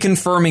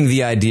 reconfirming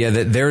the idea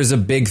that there is a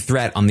big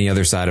threat on the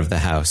other side of the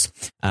house.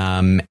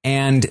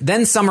 And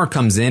then Summer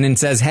comes in and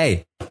says,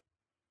 hey,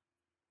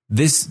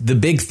 the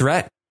big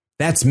threat,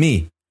 that's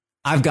me.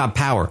 I've got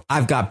power.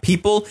 I've got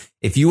people.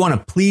 If you want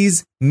to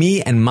please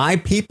me and my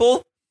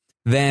people,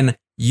 then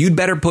you'd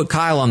better put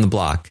Kyle on the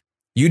block.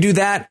 You do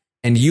that,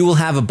 and you will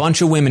have a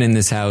bunch of women in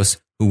this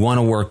house who want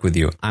to work with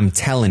you. I'm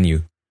telling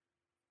you.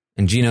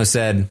 And Gino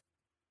said,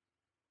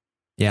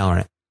 yeah, all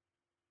right.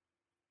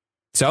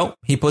 So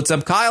he puts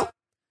up Kyle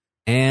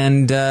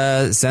and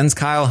sends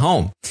Kyle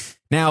home.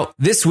 Now,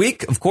 this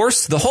week, of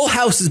course, the whole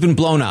house has been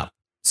blown up.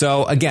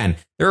 So again,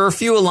 there are a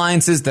few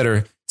alliances that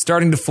are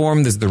starting to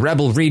form. There's the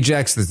Rebel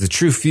Rejects. There's the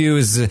True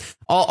Fuse.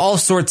 All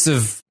sorts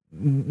of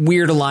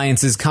weird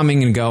alliances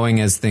coming and going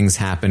as things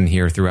happen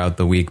here throughout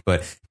the week,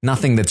 but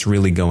nothing that's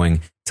really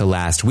going to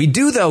last. We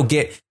do, though,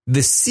 get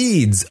the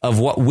seeds of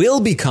what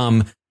will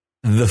become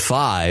the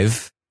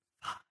Five,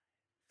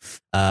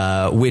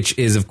 which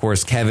is, of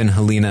course, Kevin,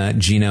 Helena,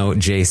 Gino,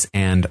 Jace,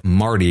 and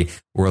Marty.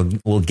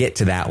 We'll get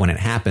to that when it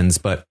happens,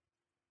 but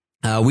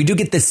we do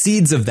get the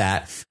seeds of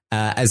that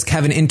as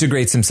Kevin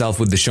integrates himself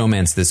with the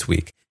Showmance this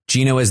week.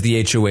 Gino as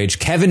the HOH,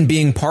 Kevin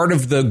being part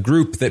of the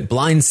group that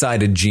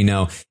blindsided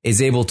Gino, is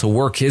able to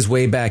work his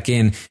way back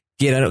in,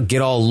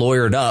 get all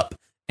lawyered up,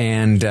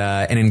 and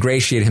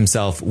ingratiate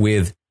himself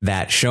with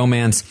that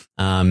Showmance,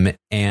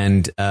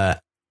 and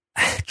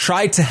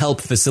try to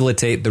help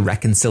facilitate the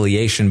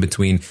reconciliation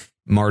between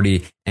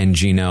Marty and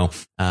Gino.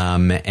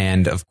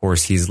 And of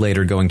course, he's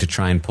later going to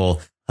try and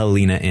pull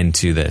Helena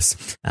into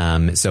this.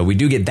 So we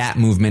do get that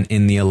movement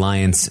in the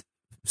alliance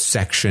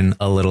section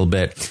a little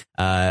bit.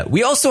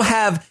 We also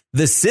have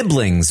the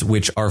Siblings,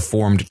 which are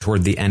formed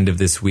toward the end of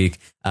this week.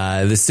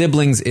 The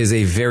Siblings is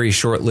a very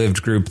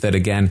short-lived group that,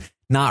 again,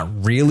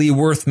 not really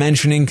worth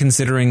mentioning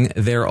considering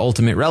their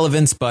ultimate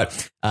relevance,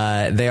 but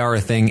they are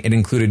a thing. It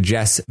included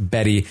Jess,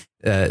 Betty,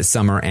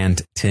 Summer, and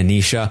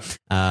Tanisha.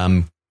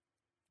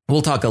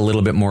 We'll talk a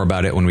little bit more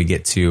about it when we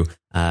get to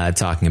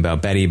talking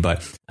about Betty,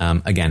 but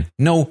again,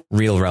 no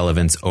real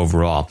relevance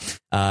overall.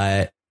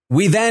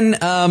 We then,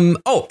 and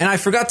I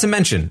forgot to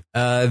mention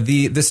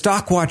the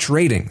Stockwatch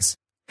ratings.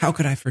 How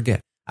could I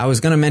forget? I was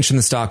going to mention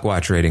the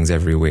Stockwatch ratings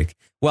every week.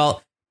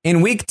 Well,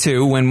 in week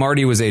 2, when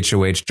Marty was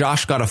HOH,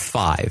 Josh got a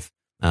 5.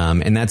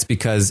 And that's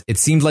because it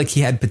seemed like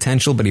he had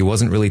potential, but he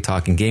wasn't really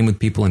talking game with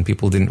people and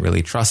people didn't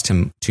really trust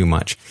him too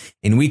much.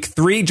 In week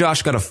 3,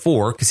 Josh got a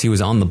 4 because he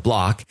was on the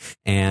block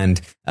and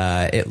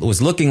it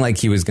was looking like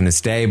he was going to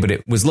stay, but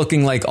it was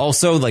looking like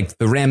also like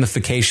the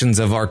ramifications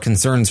of our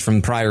concerns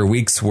from prior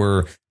weeks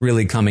were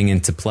really coming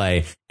into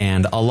play.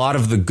 And a lot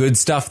of the good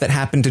stuff that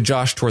happened to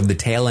Josh toward the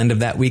tail end of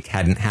that week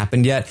hadn't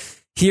happened yet.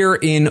 Here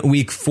in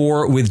week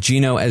 4 with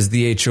Gino as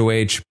the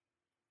HOH,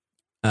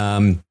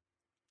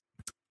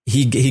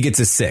 he gets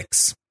a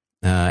 6.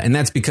 And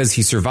that's because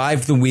he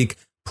survived the week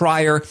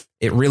prior.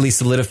 It really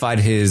solidified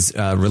his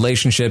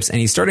relationships, and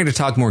he's starting to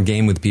talk more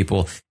game with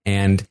people,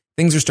 and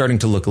things are starting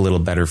to look a little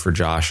better for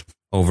Josh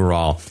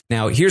overall.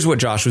 Now, here's what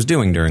Josh was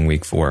doing during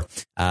week 4.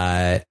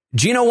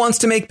 Gino wants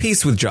to make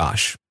peace with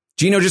Josh.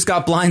 Gino just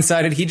got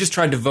blindsided. He just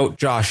tried to vote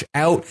Josh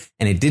out,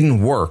 and it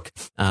didn't work.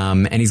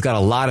 And he's got a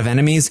lot of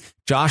enemies.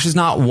 Josh is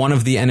not one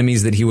of the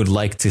enemies that he would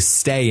like to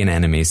stay an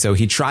enemy. So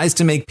he tries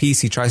to make peace.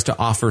 He tries to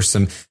offer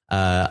some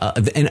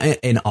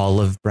an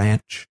olive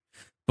branch.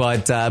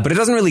 But it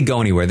doesn't really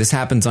go anywhere. This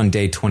happens on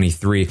day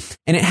 23.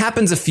 And it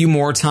happens a few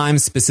more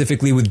times,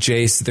 specifically with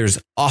Jace. There's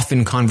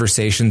often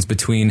conversations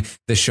between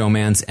the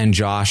showmans and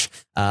Josh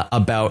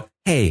about,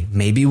 hey,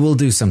 maybe we'll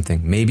do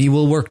something. Maybe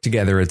we'll work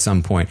together at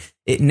some point.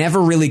 It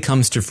never really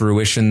comes to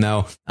fruition,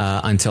 though,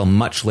 until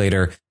much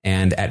later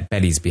and at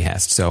Betty's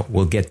behest. So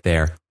we'll get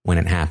there when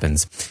it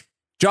happens.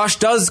 Josh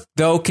does,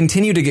 though,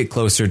 continue to get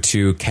closer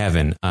to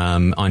Kevin.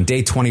 On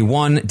day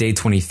 21, day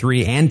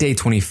 23, and day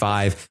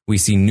 25, we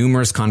see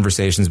numerous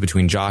conversations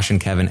between Josh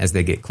and Kevin as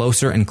they get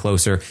closer and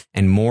closer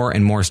and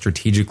more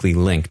strategically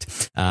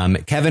linked.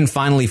 Kevin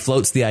finally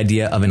floats the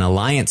idea of an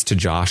alliance to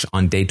Josh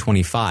on day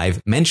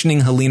 25,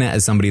 mentioning Helena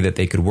as somebody that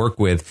they could work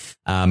with,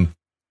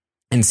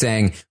 and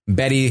saying,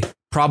 Betty,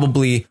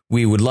 probably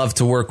we would love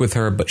to work with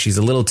her, but she's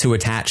a little too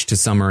attached to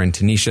Summer and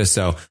Tanisha,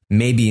 so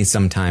maybe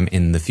sometime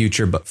in the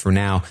future, but for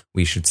now,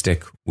 we should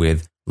stick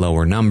with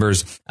lower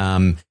numbers.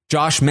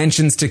 Josh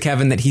mentions to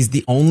Kevin that he's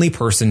the only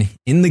person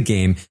in the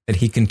game that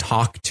he can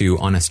talk to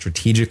on a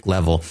strategic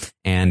level,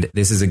 and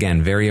this is,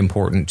 again, very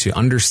important to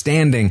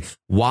understanding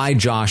why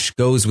Josh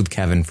goes with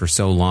Kevin for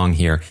so long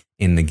here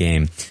in the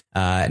game.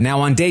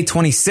 Now, on day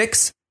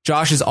 26,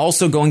 Josh is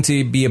also going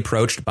to be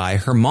approached by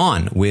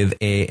Herman with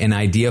an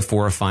idea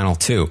for a final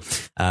two.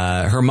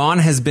 Herman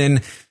has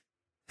been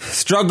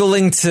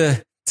struggling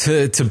to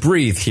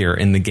breathe here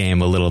in the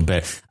game a little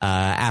bit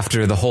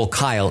after the whole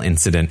Kyle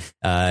incident.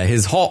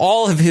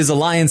 All of his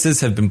alliances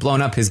have been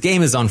blown up. His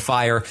game is on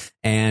fire,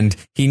 and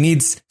he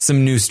needs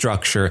some new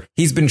structure.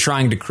 He's been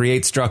trying to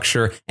create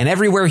structure, and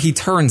everywhere he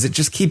turns, it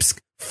just keeps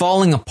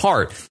falling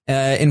apart.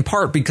 In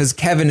part because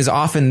Kevin is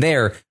often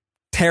there,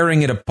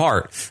 tearing it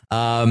apart.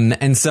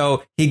 And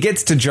so he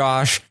gets to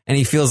Josh and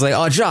he feels like,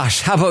 oh, Josh,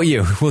 how about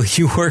you? Will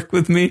you work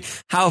with me?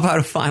 How about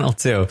a final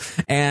two?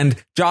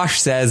 And Josh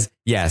says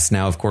yes.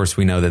 Now, of course,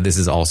 we know that this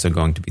is also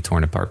going to be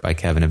torn apart by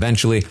Kevin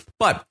eventually,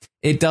 but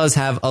it does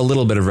have a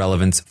little bit of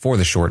relevance for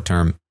the short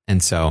term.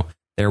 And so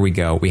there we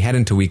go. We head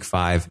into week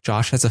 5.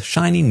 Josh has a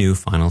shiny new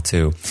final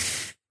two.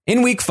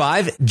 In week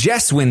 5,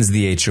 Jess wins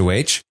the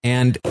HOH,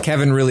 and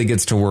Kevin really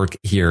gets to work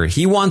here.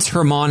 He wants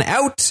Herman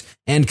out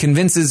and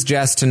convinces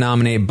Jess to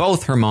nominate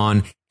both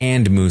Herman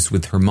and Moose,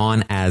 with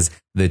Herman as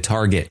the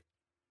target.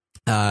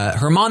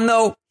 Herman,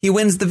 though, he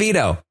wins the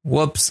veto.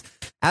 Whoops.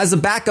 As a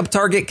backup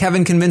target,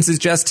 Kevin convinces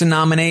Jess to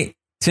nominate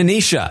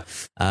Tanisha,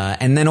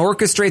 and then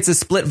orchestrates a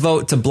split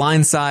vote to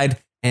blindside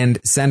and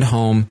send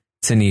home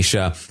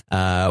Tanisha,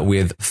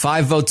 with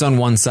 5 votes on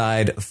one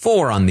side,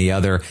 4 on the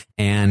other,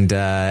 and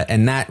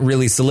that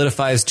really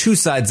solidifies 2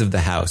 sides of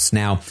the house.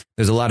 Now,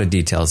 there's a lot of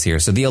details here.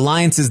 So the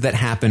alliances that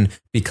happen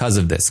because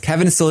of this.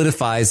 Kevin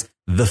solidifies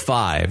the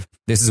 5.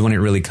 This is when it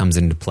really comes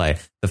into play.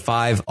 The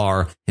 5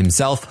 are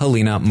himself,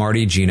 Helena,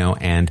 Marty, Gino,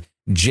 and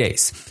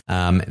Jace.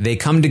 They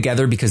come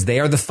together because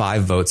they are the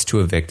 5 votes to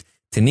evict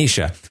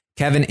Tanisha.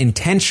 Kevin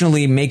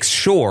intentionally makes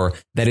sure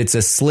that it's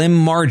a slim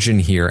margin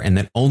here and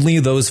that only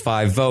those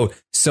 5 vote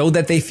so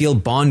that they feel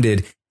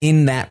bonded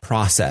in that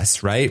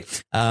process,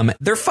 right?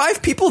 They're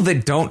 5 people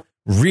that don't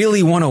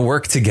really want to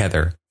work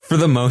together for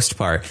the most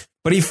part,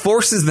 but he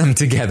forces them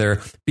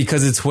together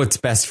because it's what's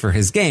best for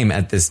his game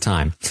at this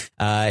time.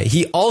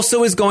 He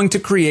also is going to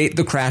create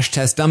the crash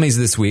test dummies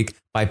this week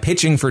by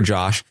pitching for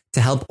Josh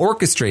to help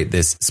orchestrate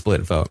this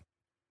split vote.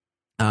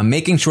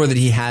 Making sure that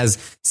he has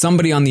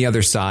somebody on the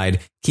other side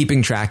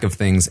keeping track of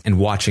things and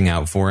watching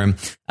out for him.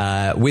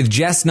 With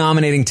Jess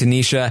nominating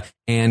Tanisha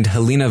and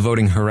Helena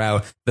voting her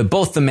out,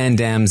 both the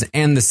Mandams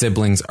and the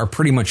siblings are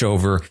pretty much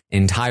over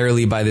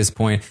entirely by this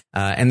point,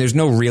 and there's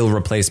no real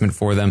replacement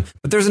for them.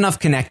 But there's enough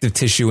connective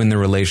tissue in the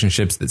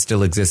relationships that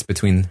still exist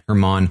between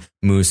Herman,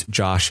 Moose,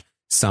 Josh,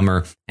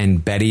 Summer,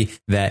 and Betty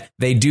that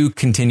they do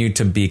continue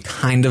to be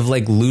kind of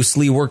like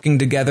loosely working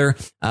together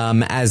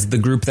as the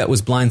group that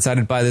was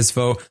blindsided by this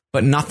vote,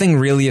 but nothing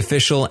really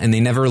official, and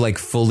they never like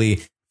fully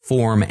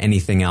form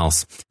anything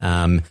else.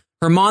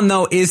 Herman,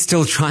 though, is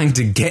still trying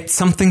to get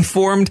something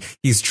formed.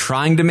 He's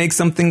trying to make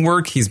something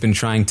work. He's been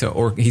trying to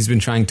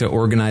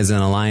organize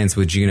an alliance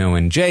with Gino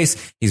and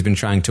Jace. He's been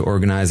trying to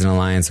organize an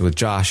alliance with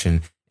Josh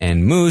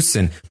and Moose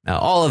and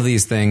all of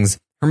these things.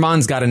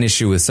 Herman's got an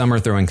issue with Summer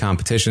throwing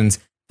competitions.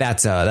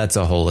 That's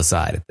a whole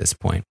aside at this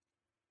point.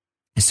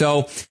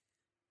 So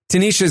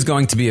Tanisha is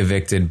going to be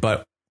evicted,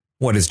 but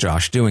what is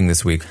Josh doing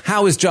this week?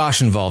 How is Josh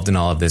involved in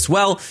all of this?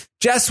 Well,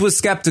 Jess was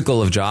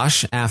skeptical of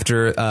Josh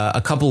after a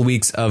couple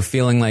weeks of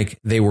feeling like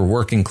they were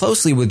working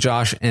closely with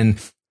Josh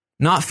and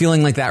not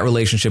feeling like that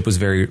relationship was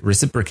very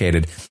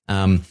reciprocated.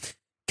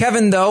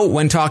 Kevin, though,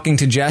 when talking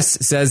to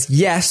Jess, says,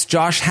 yes,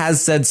 Josh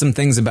has said some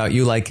things about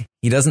you, like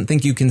he doesn't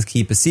think you can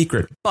keep a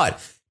secret,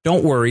 but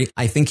don't worry,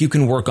 I think you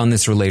can work on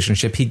this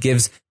relationship. He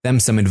gives them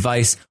some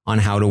advice on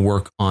how to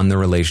work on the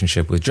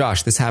relationship with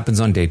Josh. This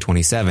happens on day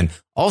 27.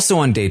 Also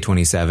on day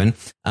 27,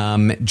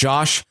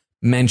 Josh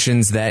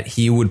mentions that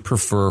he would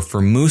prefer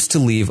for Moose to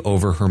leave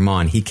over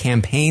Herman. He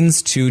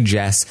campaigns to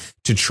Jess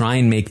to try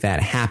and make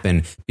that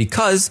happen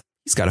because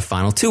he's got a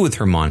final 2 with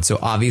Herman. So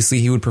obviously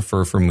he would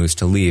prefer for Moose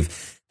to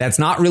leave. That's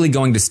not really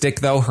going to stick,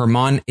 though.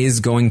 Herman is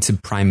going to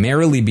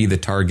primarily be the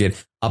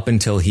target up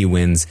until he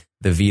wins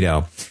the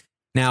veto.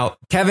 Now,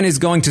 Kevin is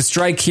going to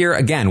strike here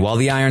again. While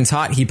the iron's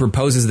hot, he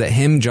proposes that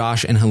him,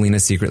 Josh, and Helena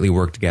secretly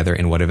work together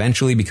in what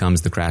eventually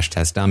becomes the Crash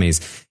Test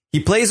Dummies. He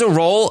plays his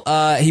role,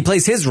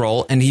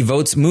 and he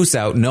votes Moose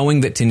out,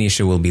 knowing that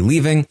Tanisha will be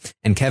leaving,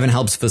 and Kevin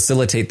helps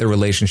facilitate the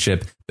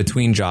relationship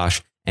between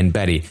Josh and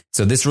Betty.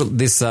 So this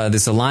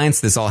alliance,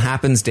 this all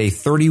happens day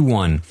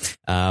 31.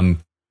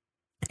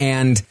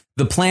 And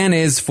the plan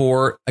is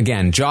for,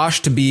 again,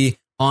 Josh to be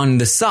on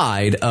the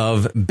side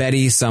of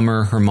Betty,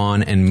 Summer,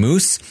 Herman, and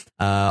Moose,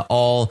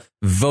 all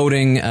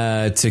voting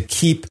to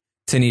keep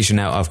Tanisha.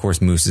 Now, of course,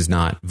 Moose is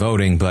not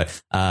voting, but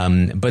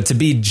to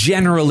be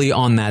generally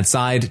on that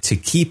side to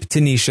keep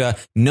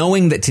Tanisha,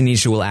 knowing that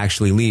Tanisha will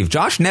actually leave.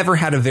 Josh never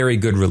had a very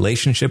good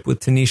relationship with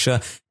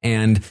Tanisha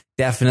and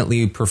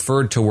definitely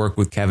preferred to work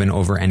with Kevin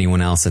over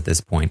anyone else at this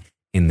point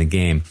in the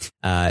game.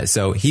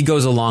 So he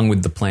goes along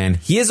with the plan.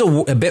 He is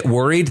a bit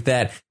worried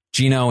that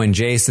Gino and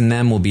Jace and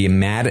them will be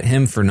mad at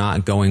him for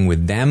not going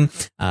with them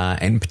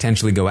and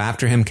potentially go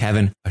after him.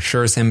 Kevin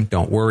assures him,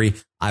 don't worry,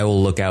 I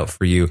will look out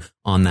for you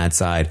on that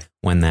side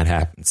when that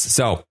happens.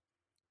 So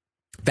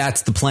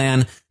that's the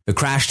plan. The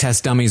Crash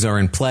Test Dummies are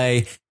in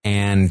play,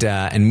 and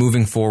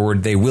moving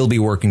forward, they will be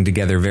working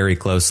together very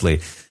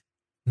closely.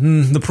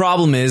 The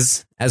problem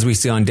is, as we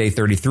see on day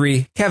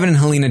 33, Kevin and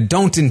Helena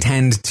don't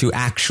intend to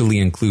actually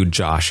include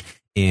Josh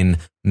in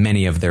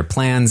many of their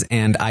plans,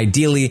 and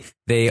ideally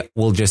they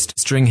will just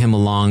string him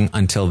along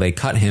until they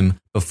cut him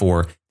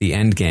before the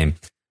end game.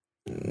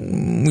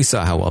 We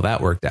saw how well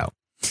that worked out.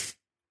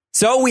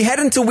 So we head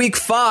into week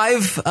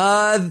 5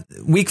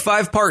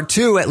 part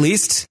 2 at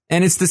least,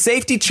 and it's the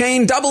safety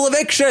chain double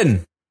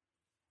eviction.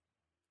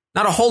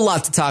 Not a whole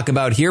lot to talk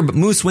about here, but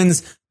Moose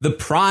wins the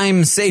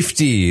prime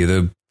safety,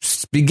 the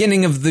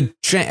beginning of the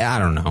chain, I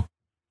don't know,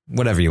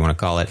 whatever you want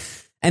to call it.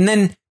 And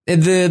then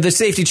the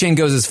safety chain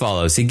goes as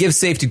follows. He gives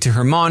safety to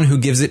Herman, who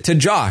gives it to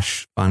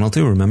Josh. Final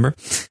 2, remember?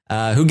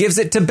 Who gives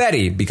it to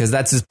Betty, because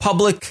that's his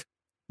public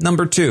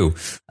number 2.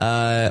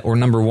 Or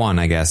number 1,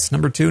 I guess.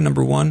 Number 2,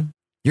 number 1.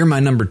 You're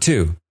my number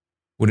 2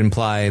 would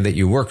imply that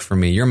you work for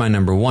me. You're my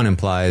number 1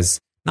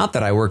 implies not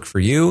that I work for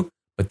you,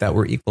 but that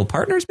we're equal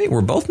partners. Maybe we're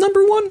both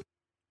number 1.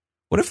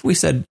 What if we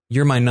said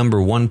you're my number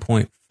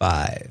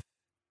 1.5?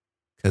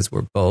 Because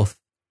we're both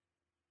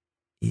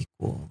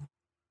equal.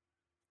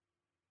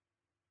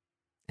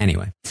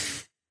 Anyway,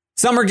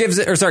 Betty gives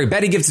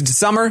it to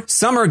Summer.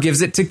 Summer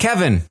gives it to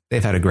Kevin.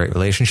 They've had a great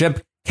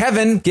relationship.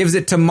 Kevin gives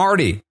it to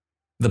Marty.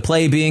 The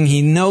play being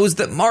he knows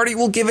that Marty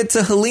will give it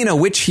to Helena,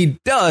 which he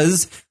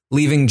does,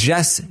 leaving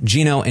Jess,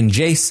 Gino, and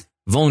Jace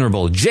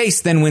vulnerable.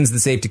 Jace then wins the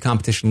safety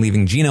competition,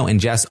 leaving Gino and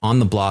Jess on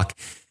the block.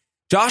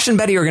 Josh and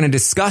Betty are going to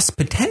discuss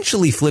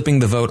potentially flipping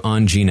the vote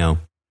on Gino.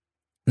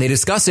 They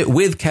discuss it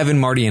with Kevin,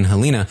 Marty, and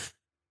Helena.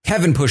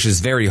 Kevin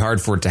pushes very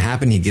hard for it to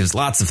happen. He gives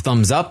lots of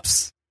thumbs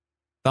ups.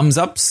 Thumbs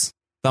ups,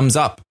 thumbs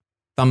up,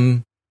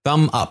 thumb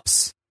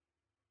ups.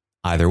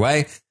 Either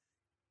way,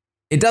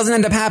 it doesn't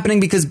end up happening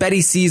because Betty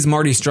sees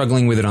Marty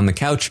struggling with it on the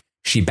couch.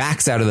 She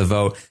backs out of the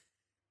vote.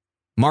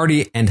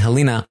 Marty and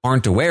Helena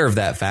aren't aware of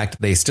that fact.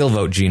 They still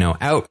vote Gino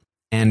out,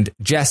 and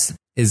Jess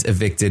is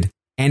evicted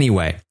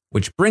anyway,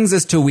 which brings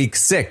us to week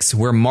 6,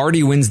 where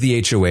Marty wins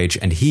the HOH,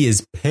 and he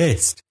is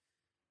pissed.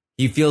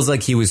 He feels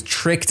like he was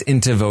tricked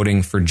into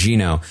voting for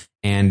Gino,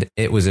 and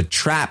it was a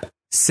trap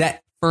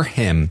set for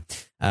him.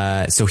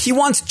 So he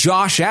wants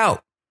Josh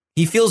out.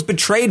 He feels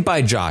betrayed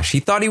by Josh. He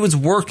thought he was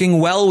working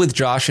well with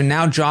Josh, and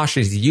now Josh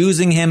is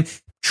using him,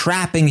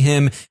 trapping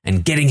him,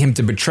 and getting him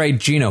to betray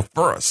Gino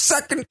for a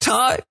second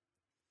time.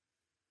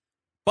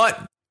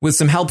 But with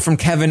some help from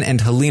Kevin and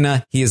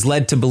Helena, he is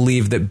led to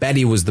believe that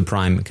Betty was the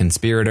prime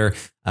conspirator,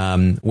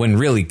 when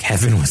really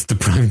Kevin was the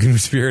prime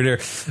conspirator.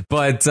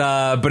 But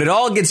it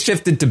all gets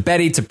shifted to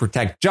Betty to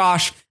protect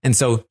Josh, and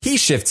so he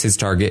shifts his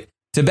target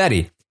to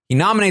Betty. He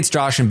nominates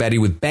Josh and Betty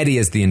with Betty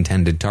as the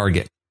intended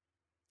target.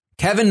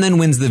 Kevin then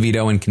wins the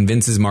veto and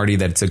convinces Marty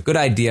that it's a good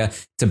idea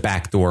to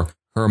backdoor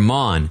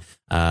Herman.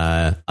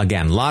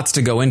 Again, lots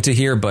to go into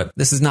here, but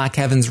this is not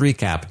Kevin's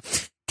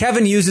recap.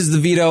 Kevin uses the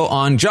veto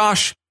on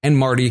Josh, and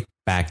Marty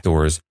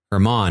backdoors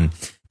Herman.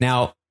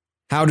 Now,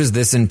 how does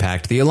this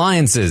impact the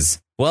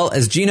alliances? Well,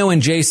 as Gino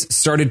and Jace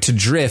started to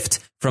drift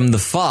from the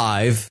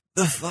five,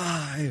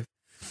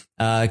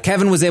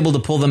 Kevin was able to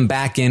pull them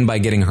back in by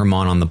getting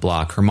Herman on the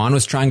block. Herman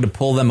was trying to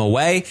pull them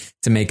away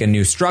to make a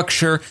new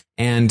structure,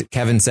 and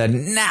Kevin said,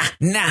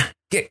 nah,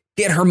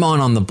 get Herman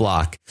on the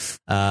block.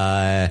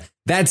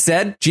 That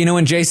said, Gino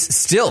and Jace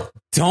still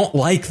don't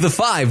like the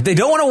 5. They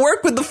don't want to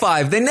work with the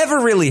 5. They never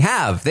really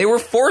have. They were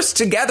forced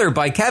together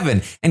by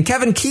Kevin, and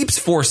Kevin keeps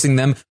forcing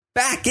them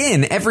back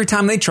in every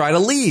time they try to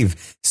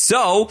leave.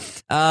 So,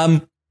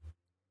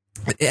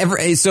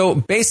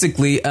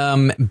 basically,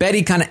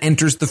 Betty kind of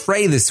enters the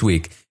fray this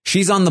week.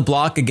 She's on the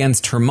block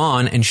against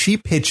Herman, and she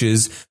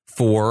pitches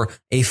for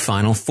a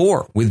Final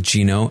Four with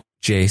Gino,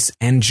 Jace,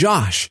 and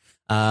Josh.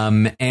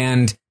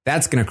 And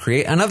that's going to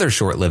create another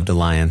short-lived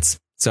alliance.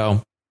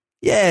 So,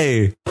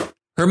 yay.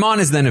 Herman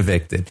is then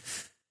evicted.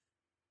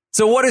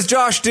 So what is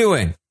Josh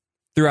doing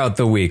throughout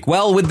the week?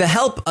 Well, with the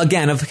help,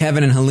 again, of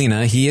Kevin and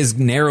Helena, he is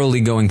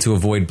narrowly going to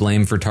avoid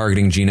blame for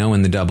targeting Gino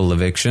in the double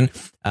eviction.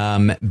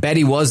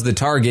 Betty was the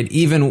target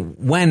even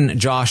when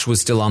Josh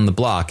was still on the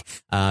block.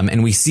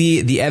 And we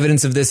see the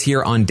evidence of this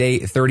here on day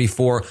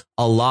 34.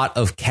 A lot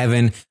of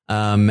Kevin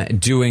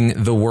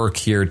doing the work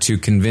here to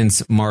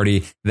convince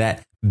Marty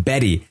that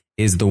Betty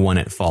is the one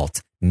at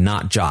fault,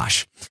 not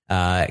Josh.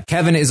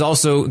 Kevin is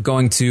also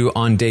going to,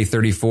 on day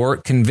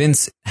 34,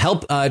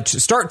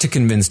 start to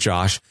convince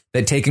Josh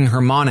that taking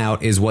Herman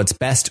out is what's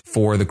best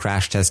for the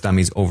crash test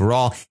dummies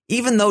overall,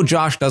 even though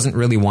Josh doesn't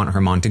really want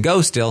Herman to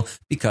go still,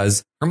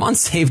 because Herman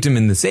saved him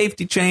in the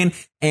safety chain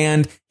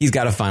and he's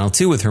got a final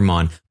 2 with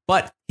Herman.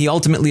 But he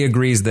ultimately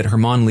agrees that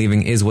Herman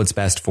leaving is what's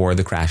best for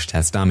the crash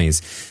test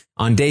dummies.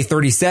 On day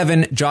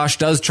 37, Josh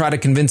does try to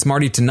convince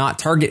Marty to not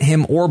target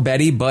him or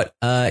Betty, but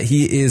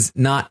he is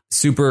not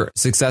super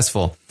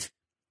successful.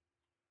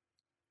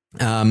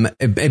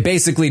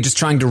 Basically just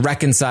trying to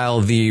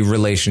reconcile the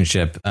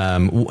relationship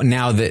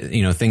now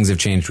that things have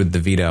changed with the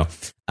veto,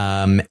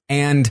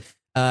 and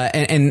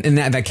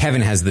that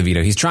Kevin has the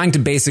veto. He's trying to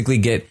basically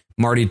get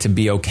Marty to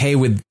be okay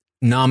with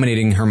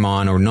nominating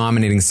Herman or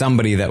nominating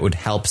somebody that would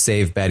help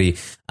save Betty.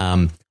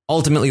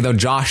 Ultimately, though,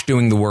 Josh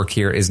doing the work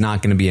here is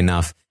not going to be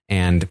enough.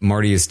 And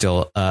Marty is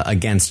still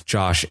against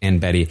Josh and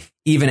Betty,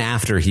 even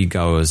after he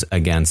goes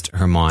against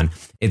Herman.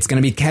 It's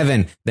going to be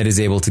Kevin that is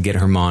able to get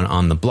Herman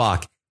on the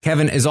block.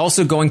 Kevin is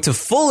also going to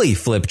fully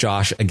flip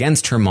Josh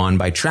against Herman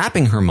by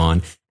trapping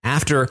Herman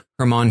after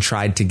Herman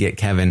tried to get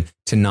Kevin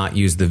to not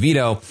use the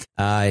veto.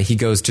 He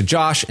goes to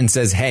Josh and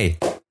says, hey,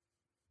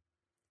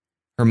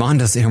 Herman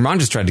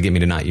just tried to get me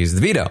to not use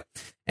the veto.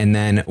 And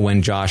then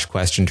when Josh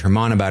questioned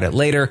Herman about it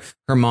later,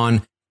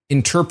 Herman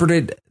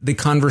interpreted the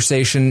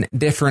conversation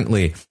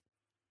differently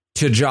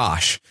to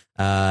Josh.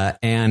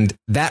 And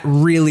that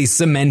really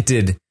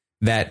cemented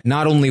that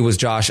not only was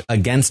Josh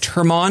against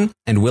Herman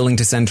and willing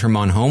to send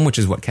Herman home, which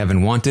is what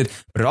Kevin wanted,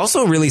 but it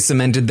also really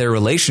cemented their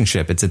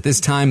relationship. It's at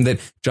this time that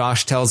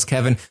Josh tells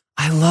Kevin,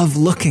 I love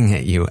looking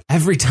at you.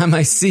 Every time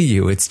I see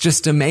you, it's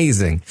just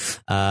amazing.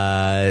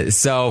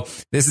 So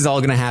this is all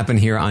going to happen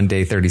here on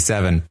day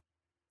 37.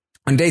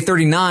 On day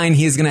 39,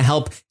 he is going to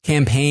help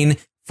campaign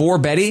for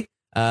Betty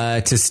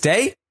to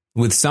stay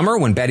with Summer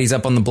when Betty's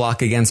up on the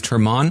block against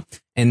Herman.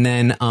 And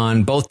then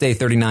on both day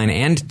 39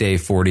 and day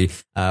 40,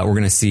 we're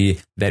going to see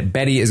that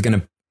Betty is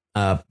going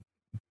to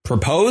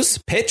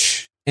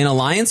pitch an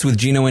alliance with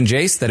Gino and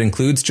Jace that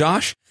includes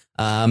Josh,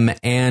 and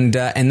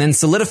then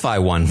solidify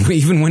one,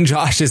 even when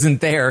Josh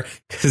isn't there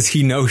because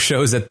he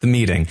no-shows at the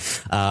meeting.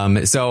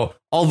 So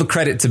all the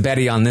credit to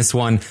Betty on this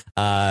one.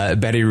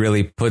 Betty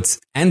really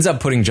ends up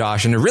putting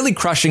Josh in a really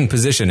crushing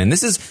position. And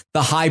this is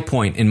the high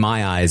point in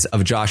my eyes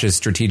of Josh's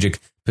strategic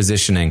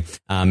positioning.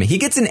 He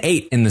gets an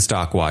 8 in the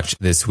stock watch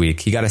this week.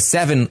 He got a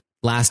 7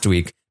 last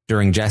week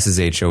during Jess's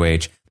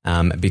HOH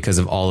because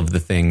of all of the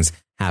things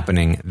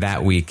happening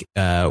that week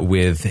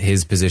with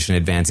his position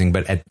advancing.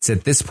 But it's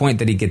at this point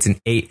that he gets an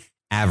 8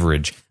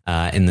 average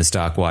in the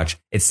stock watch.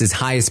 It's his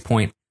highest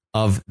point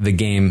of the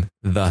game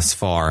thus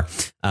far.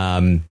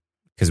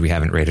 Because we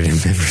haven't rated him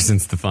ever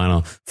since the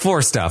Final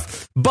Four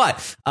stuff.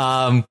 But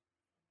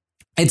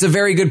it's a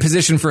very good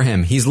position for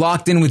him. He's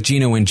locked in with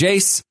Gino and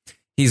Jace.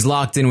 He's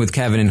locked in with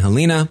Kevin and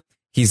Helena.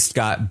 He's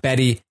got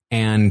Betty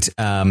and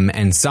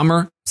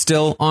Summer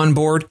still on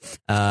board.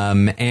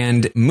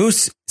 And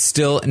Moose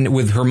still,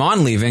 with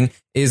Herman leaving,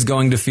 is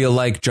going to feel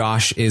like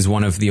Josh is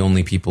one of the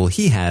only people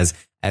he has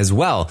as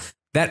well.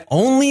 That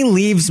only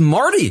leaves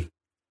Marty.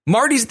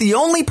 Marty's the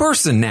only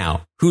person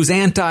now who's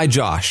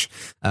anti-Josh.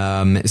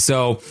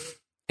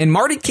 And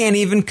Marty can't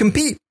even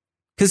compete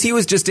because he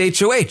was just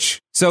HOH.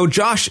 So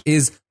Josh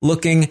is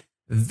looking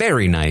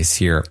very nice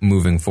here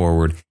moving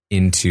forward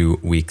into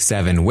week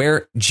 7,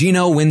 where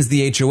Gino wins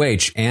the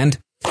HOH, and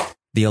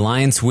the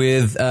alliance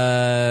with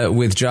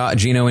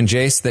Gino and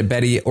Jace that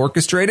Betty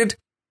orchestrated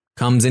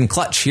comes in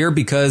clutch here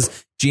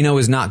because Gino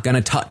is not going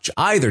to touch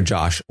either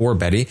Josh or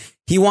Betty.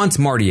 He wants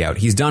Marty out.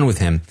 He's done with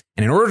him.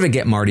 And in order to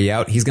get Marty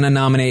out, he's going to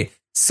nominate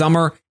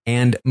Summer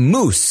and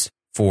Moose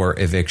for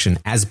eviction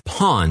as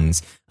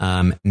pawns,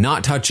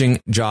 not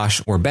touching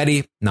Josh or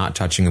Betty, not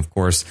touching, of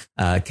course,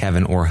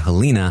 Kevin or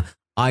Helena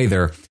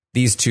either.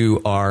 These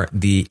two are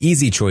the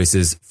easy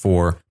choices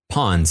for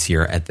pawns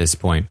here at this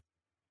point.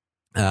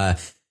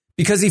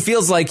 Because he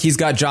feels like he's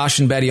got Josh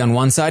and Betty on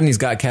one side and he's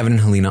got Kevin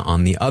and Helena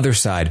on the other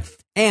side.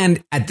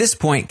 And at this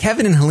point,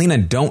 Kevin and Helena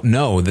don't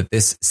know that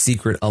this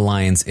secret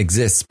alliance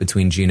exists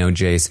between Gino,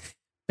 Jace,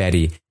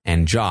 Betty,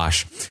 and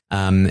Josh.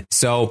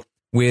 So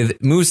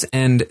with Moose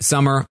and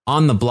Summer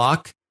on the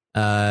block,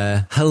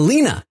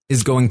 Helena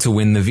is going to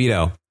win the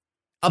veto.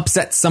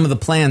 Upset some of the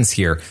plans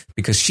here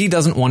because she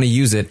doesn't want to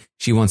use it.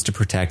 She wants to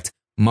protect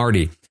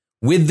Marty.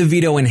 With the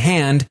veto in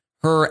hand,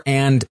 her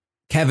and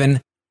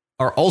Kevin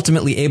are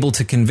ultimately able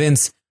to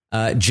convince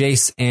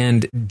Jace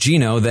and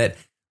Gino that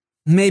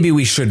maybe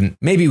we shouldn't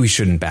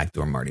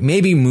backdoor Marty.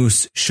 Maybe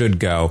Moose should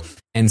go.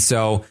 And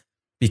so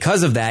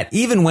because of that,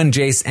 even when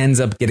Jace ends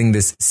up getting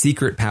this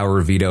secret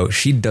power veto,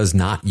 she does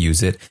not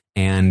use it.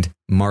 And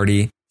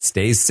Marty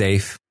stays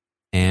safe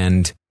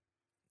and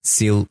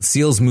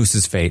seals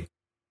Moose's fate.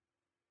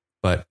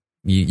 But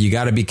you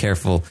got to be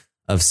careful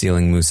of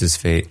sealing Moose's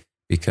fate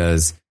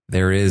because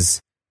there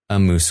is a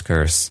Moose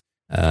curse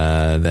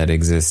that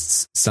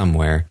exists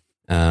somewhere.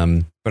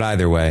 But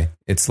either way,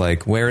 it's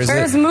like, where's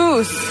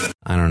Moose?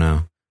 I don't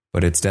know,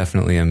 but it's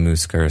definitely a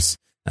Moose curse.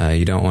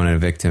 You don't want to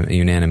evict him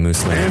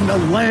unanimous. And a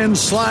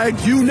landslide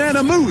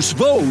unanimous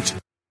vote.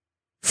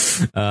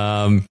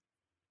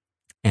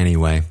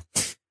 Anyway,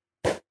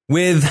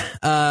 with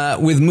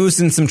Moose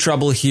in some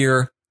trouble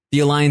here, the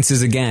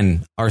alliances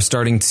again are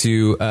starting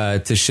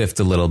to shift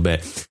a little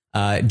bit.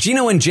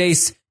 Gino and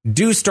Jace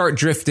do start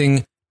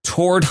drifting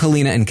toward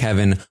Helena and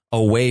Kevin,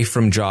 away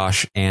from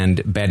Josh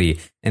and Betty.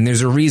 And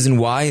there's a reason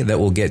why that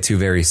we'll get to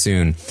very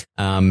soon.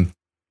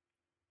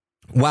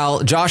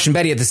 While Josh and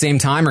Betty at the same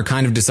time are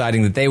kind of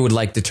deciding that they would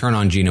like to turn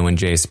on Gino and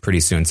Jace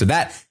pretty soon. So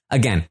that,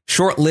 again,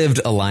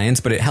 short-lived alliance,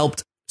 but it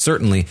helped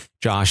certainly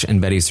Josh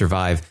and Betty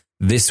survive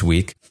this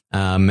week.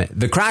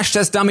 The crash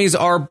test dummies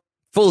are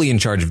fully in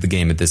charge of the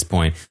game at this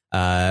point,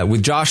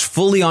 with Josh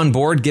fully on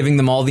board, giving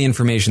them all the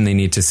information they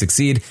need to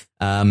succeed,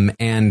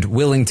 and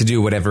willing to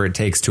do whatever it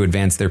takes to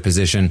advance their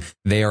position.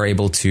 They are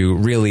able to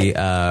really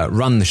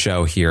run the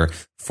show here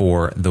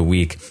for the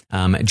week.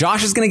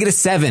 Josh is going to get a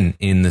 7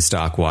 in the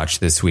stock watch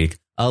this week,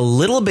 a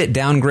little bit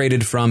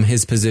downgraded from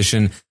his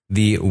position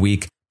the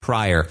week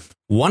prior.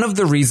 One of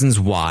the reasons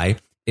why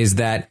is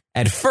that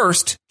at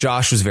first,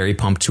 Josh was very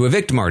pumped to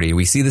evict Marty.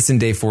 We see this in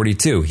day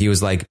 42. He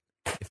was like,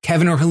 if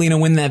Kevin or Helena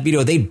win that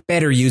veto, they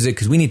better use it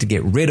because we need to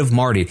get rid of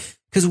Marty.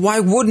 Because why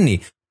wouldn't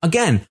he?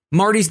 Again,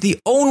 Marty's the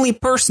only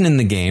person in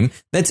the game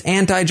that's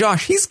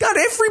anti-Josh. He's got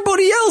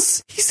everybody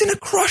else. He's in a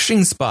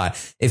crushing spot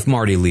if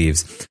Marty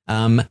leaves.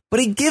 But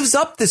he gives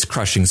up this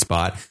crushing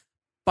spot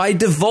by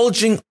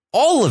divulging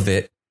all of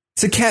it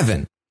to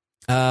Kevin.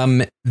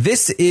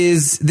 This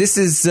is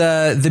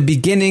the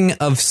beginning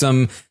of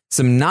some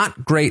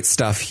not great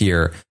stuff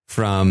here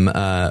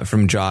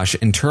from Josh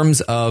in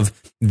terms of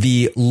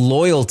the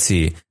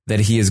loyalty that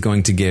he is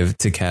going to give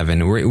to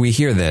Kevin. We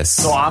hear this.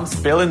 So I'm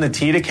spilling the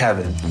tea to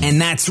Kevin. And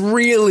that's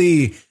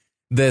really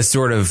the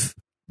sort of,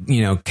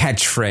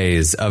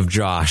 catchphrase of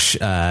Josh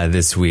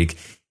this week.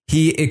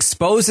 He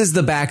exposes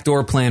the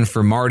backdoor plan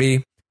for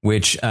Marty,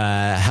 which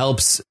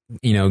helps,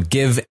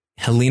 give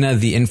Helena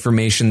the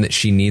information that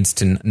she needs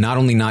to not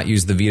only not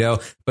use the veto,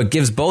 but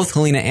gives both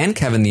Helena and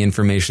Kevin the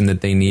information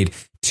that they need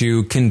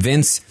to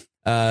convince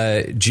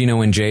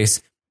Gino and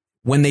Jace,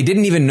 when they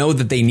didn't even know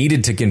that they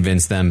needed to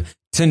convince them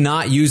to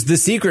not use the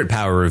secret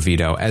power of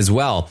veto as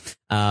well.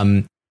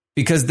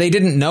 Because they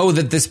didn't know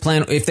that this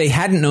plan, if they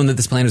hadn't known that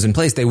this plan was in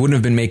place, they wouldn't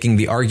have been making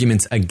the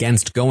arguments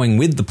against going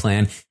with the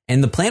plan,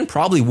 and the plan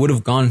probably would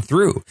have gone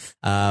through.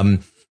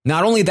 Not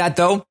only that,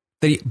 though,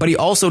 but he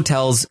also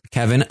tells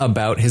Kevin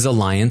about his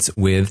alliance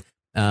with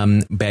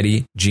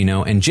Betty,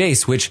 Gino, and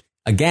Jace, which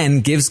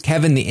again gives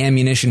Kevin the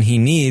ammunition he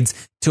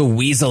needs to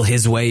weasel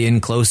his way in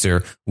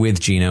closer with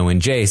Gino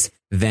and Jace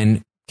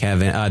than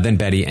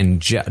Betty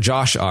and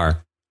Josh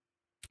are,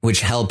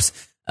 which helps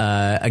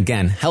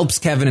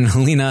Kevin and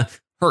Helena,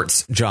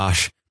 hurts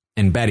Josh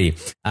and Betty.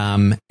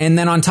 And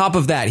then on top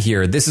of that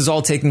here, this is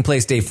all taking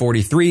place day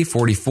 43,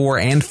 44,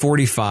 and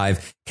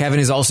 45. Kevin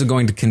is also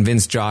going to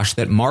convince Josh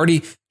that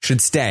Marty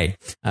should stay.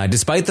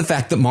 Despite the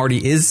fact that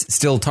Marty is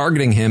still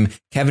targeting him,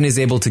 Kevin is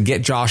able to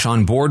get Josh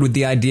on board with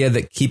the idea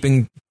that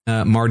keeping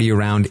Marty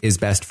around is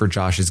best for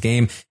Josh's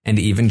game, and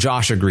even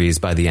Josh agrees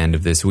by the end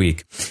of this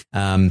week.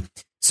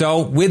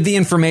 So with the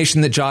information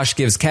that Josh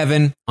gives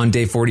Kevin on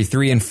day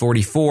 43 and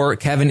 44,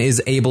 Kevin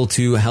is able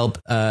to help,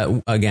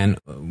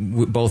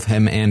 both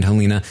him and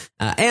Helena,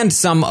 and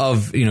some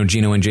of,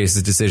 Gino and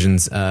Jace's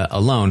decisions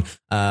alone,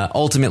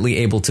 ultimately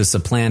able to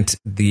supplant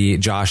the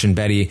Josh and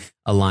Betty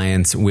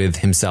alliance with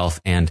himself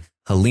and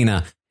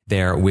Helena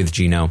there with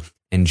Gino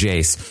and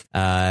Jace.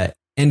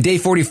 In day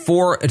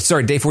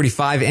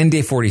 45 and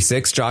day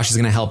 46, Josh is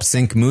going to help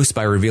sink Moose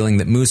by revealing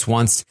that Moose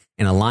wants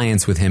an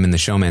alliance with him and the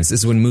Showmans.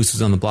 This is when Moose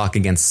was on the block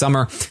against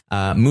Summer.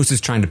 Moose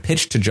is trying to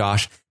pitch to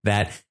Josh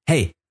that,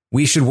 hey,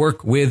 we should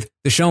work with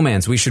the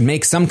Showmans. We should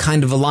make some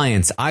kind of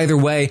alliance. Either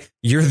way,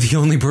 you're the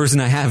only person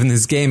I have in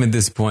this game at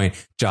this point,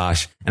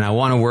 Josh, and I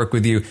want to work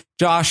with you.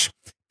 Josh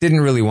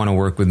didn't really want to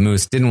work with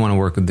Moose, didn't want to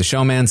work with the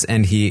Showmans,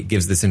 and he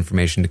gives this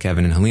information to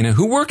Kevin and Helena,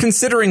 who were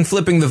considering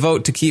flipping the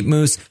vote to keep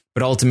Moose,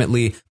 but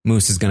ultimately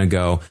Moose is going to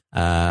go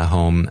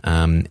home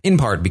in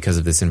part because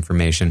of this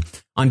information.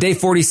 On day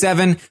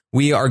 47,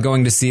 we are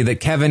going to see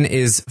that Kevin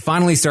is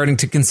finally starting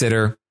to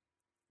consider,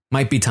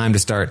 might be time to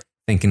start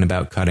thinking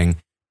about cutting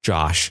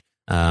Josh.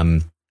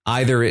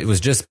 Either it was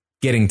just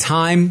getting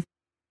time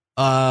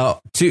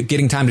to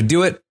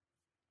do it,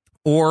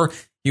 or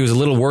he was a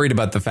little worried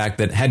about the fact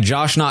that had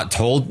Josh not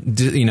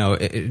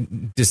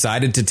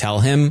decided to tell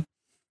him,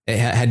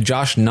 had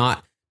Josh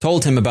not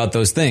told him about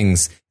those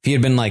things, if he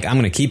had been like, I'm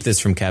going to keep this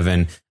from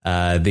Kevin,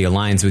 the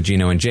alliance with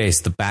Gino and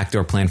Jace, the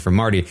backdoor plan for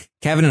Marty,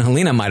 Kevin and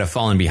Helena might have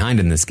fallen behind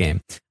in this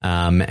game.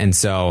 And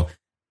so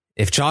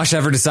if Josh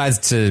ever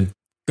decides to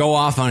go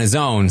off on his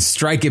own,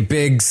 strike it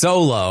big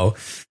solo,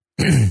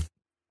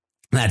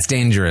 that's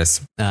dangerous.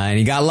 And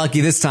he got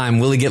lucky this time.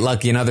 Will he get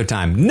lucky another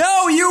time?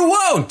 No, you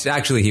won't.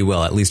 Actually, he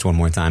will at least one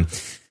more time.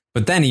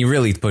 But then he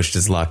really pushed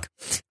his luck.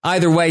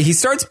 Either way, he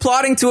starts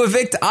plotting to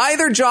evict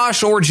either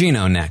Josh or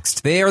Gino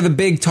next. They are the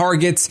big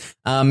targets,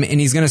 and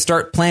he's going to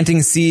start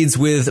planting seeds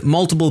with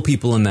multiple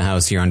people in the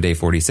house here on day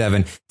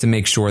 47 to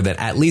make sure that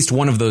at least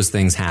one of those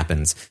things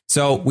happens.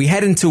 So we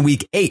head into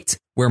week 8,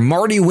 where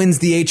Marty wins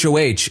the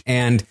HOH,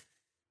 and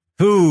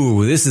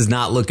this is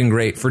not looking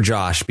great for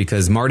Josh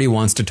because Marty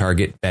wants to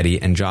target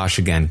Betty and Josh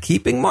again.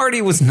 Keeping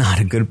Marty was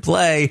not a good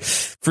play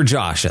for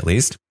Josh, at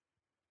least.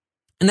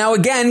 Now,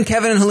 again,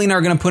 Kevin and Helena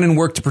are going to put in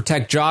work to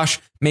protect Josh,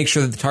 make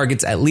sure that the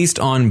target's at least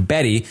on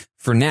Betty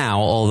for now,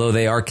 although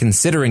they are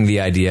considering the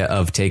idea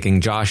of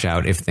taking Josh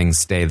out if things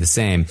stay the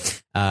same.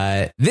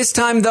 This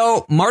time,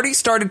 though, Marty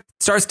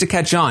starts to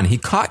catch on. He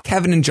caught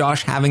Kevin and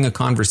Josh having a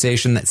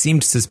conversation that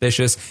seemed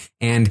suspicious,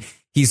 and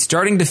he's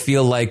starting to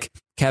feel like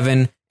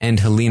Kevin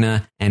and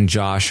Helena and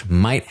Josh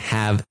might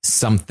have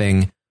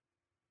something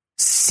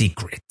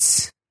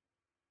secret.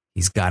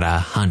 He's got a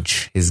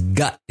hunch. His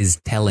gut is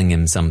telling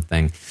him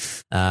something.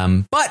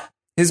 But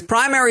his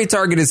primary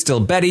target is still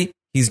Betty.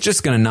 He's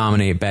just going to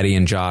nominate Betty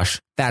and Josh.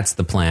 That's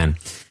the plan.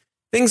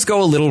 Things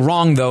go a little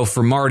wrong, though,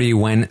 for Marty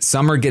when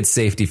Summer gets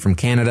safety from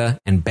Canada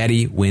and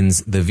Betty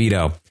wins the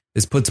veto.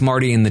 This puts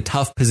Marty in the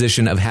tough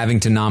position of having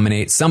to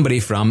nominate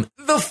somebody from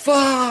the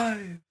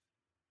 5.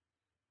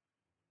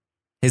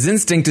 His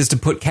instinct is to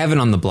put Kevin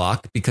on the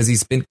block because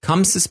he's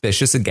become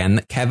suspicious again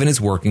that Kevin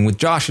is working with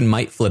Josh and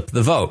might flip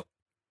the vote.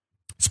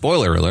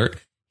 Spoiler alert,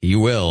 he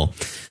will.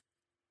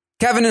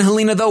 Kevin and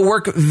Helena, though,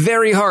 work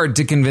very hard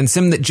to convince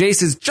him that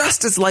Jace is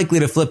just as likely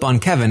to flip on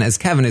Kevin as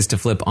Kevin is to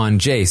flip on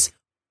Jace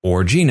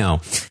or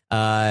Gino.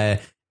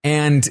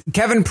 And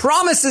Kevin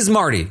promises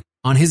Marty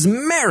on his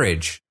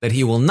marriage that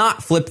he will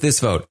not flip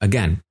this vote.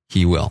 Again,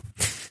 he will.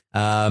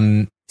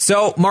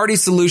 So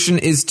Marty's solution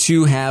is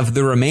to have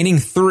the remaining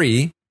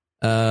 3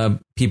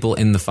 people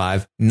in the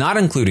 5, not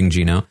including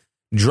Gino,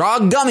 draw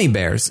gummy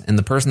bears, and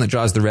the person that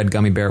draws the red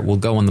gummy bear will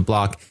go on the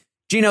block.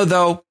 Gino,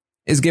 though,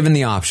 is given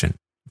the option.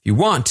 If you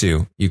want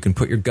to, you can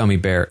put your gummy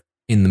bear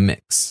in the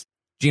mix.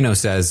 Gino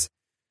says,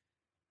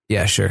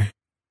 yeah, sure.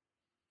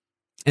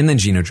 And then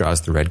Gino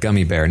draws the red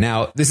gummy bear.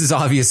 Now, this is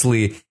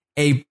obviously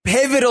a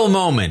pivotal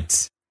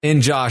moment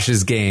in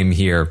Josh's game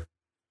here,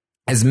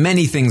 as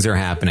many things are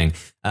happening.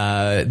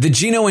 The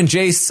Gino and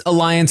Jace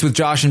alliance with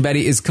Josh and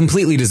Betty is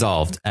completely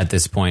dissolved at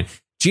this point.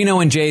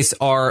 Gino and Jace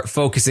are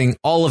focusing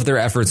all of their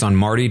efforts on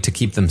Marty to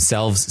keep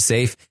themselves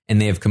safe,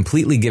 and they have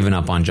completely given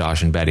up on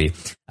Josh and Betty.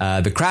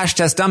 The crash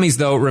test dummies,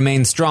 though,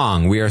 remain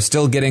strong. We are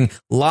still getting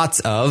lots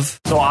of...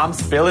 So I'm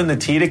spilling the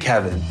tea to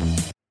Kevin.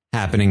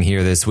 ...happening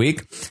here this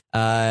week.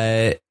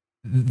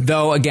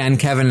 Though, again,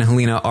 Kevin and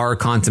Helena are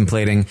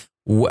contemplating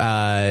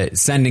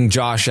sending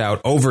Josh out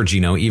over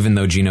Gino, even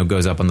though Gino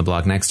goes up on the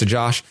block next to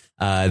Josh.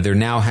 They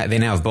now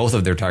have both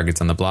of their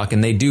targets on the block,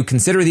 and they do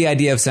consider the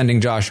idea of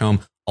sending Josh home.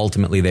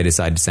 Ultimately, they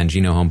decide to send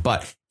Gino home.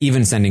 But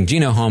even sending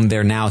Gino home,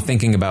 they're now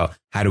thinking about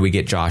how do we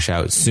get Josh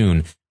out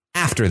soon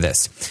after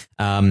this.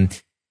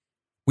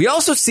 We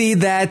also see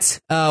that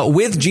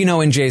with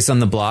Gino and Jace on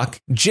the block,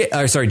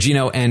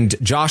 Gino and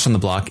Josh on the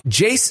block,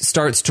 Jace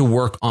starts to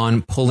work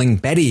on pulling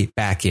Betty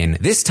back in,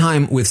 this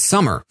time with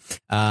Summer.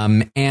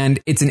 And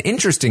it's an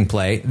interesting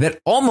play that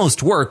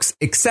almost works,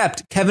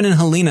 except Kevin and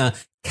Helena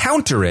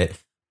counter it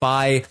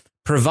by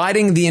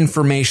providing the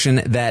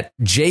information that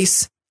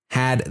Jace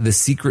had the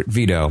secret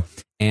veto,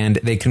 and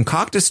they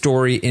concoct a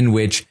story in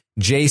which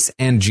Jace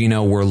and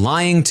Gino were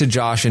lying to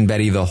Josh and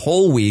Betty the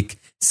whole week,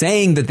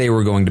 saying that they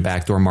were going to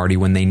backdoor Marty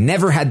when they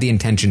never had the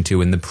intention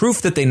to. And the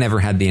proof that they never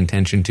had the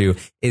intention to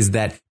is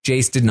that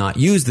Jace did not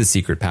use the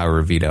secret power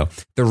of veto.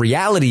 The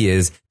reality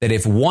is that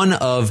if one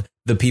of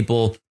the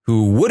people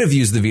who would have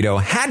used the veto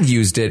had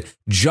used it,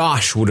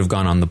 Josh would have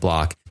gone on the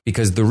block,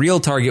 because the real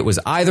target was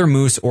either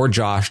Moose or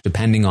Josh,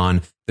 depending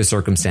on the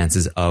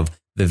circumstances of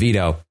the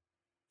veto.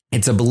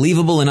 It's a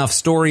believable enough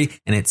story,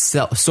 and it's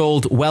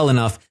sold well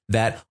enough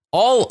that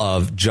all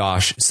of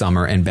Josh,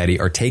 Summer, and Betty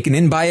are taken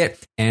in by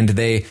it, and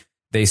they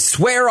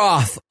swear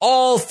off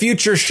all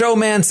future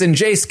Showmance and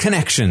Jace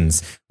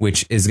connections,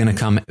 which is going to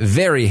come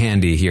very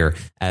handy here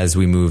as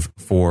we move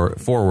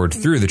forward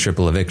through the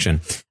triple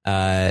eviction.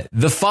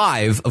 The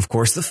 5, of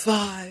course, the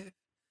 5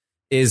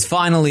 is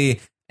finally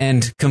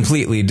and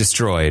completely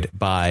destroyed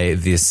by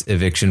this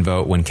eviction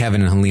vote when Kevin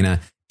and Helena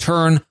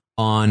turn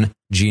on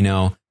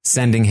Gino,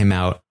 sending him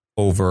out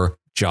over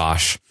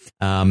Josh.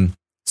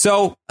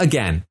 So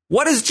again,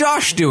 what is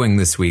Josh doing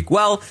this week?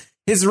 Well,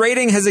 his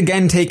rating has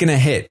again taken a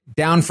hit,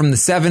 down from the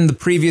 7 the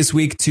previous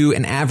week to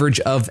an average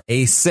of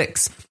a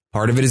 6.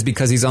 Part of it is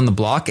because he's on the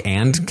block,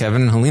 and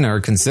Kevin and Helena are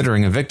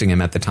considering evicting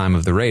him at the time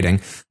of the rating.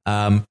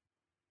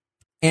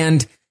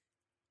 And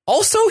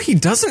Also, he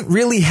doesn't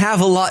really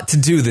have a lot to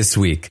do this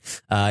week.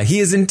 He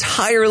is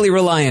entirely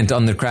reliant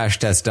on the crash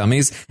test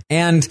dummies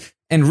and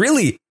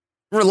really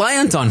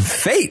reliant on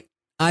fate.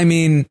 I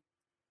mean,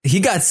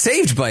 he got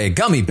saved by a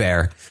gummy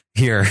bear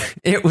here.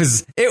 It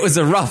was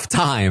a rough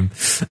time.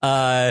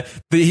 But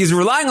he's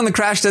relying on the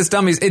crash test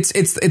dummies.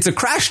 It's a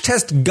crash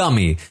test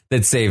gummy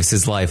that saves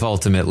his life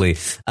ultimately.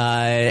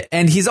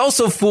 And he's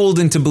also fooled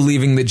into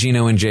believing that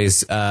Gino and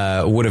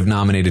Jace would have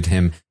nominated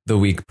him the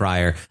week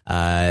prior.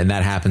 And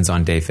that happens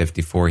on day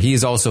 54.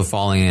 He's also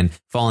fallen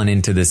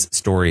into this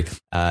story.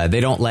 They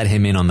don't let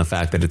him in on the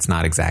fact that it's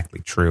not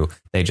exactly true.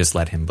 They just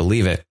let him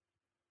believe it.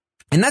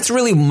 And that's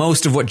really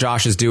most of what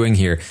Josh is doing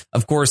here.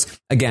 Of course,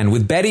 again,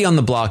 with Betty on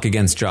the block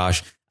against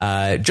Josh,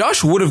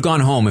 Josh would have gone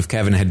home if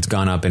Kevin had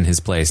gone up in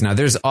his place. Now,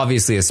 there's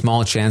obviously a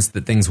small chance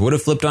that things would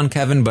have flipped on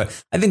Kevin, but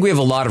I think we have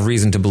a lot of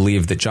reason to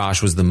believe that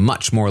Josh was the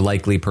much more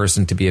likely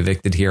person to be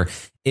evicted here.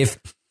 If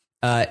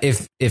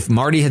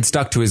Marty had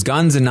stuck to his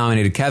guns and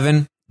nominated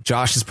Kevin,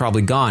 Josh is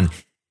probably gone.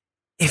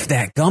 If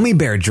that gummy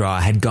bear draw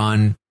had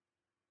gone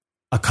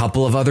a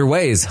couple of other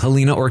ways,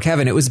 Helena or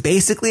Kevin, it was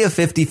basically a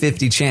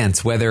 50-50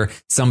 chance whether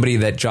somebody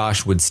that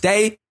Josh would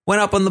stay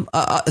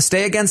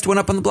against went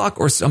up on the block,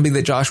 or somebody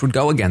that Josh would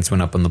go against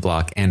went up on the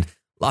block. And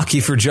lucky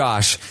for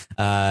Josh,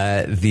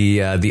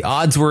 the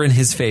odds were in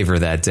his favor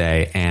that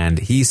day, and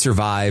he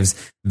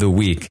survives the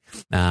week,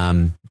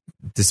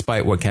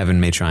 despite what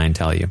Kevin may try and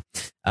tell you.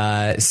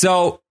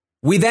 So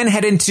we then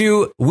head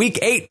into week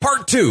 8,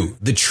 part 2,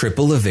 the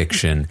triple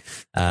eviction.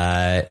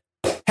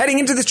 Heading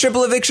into this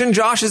triple eviction,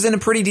 Josh is in a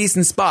pretty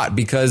decent spot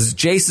because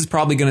Jace is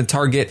probably going to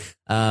target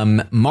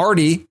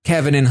Marty,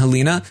 Kevin, and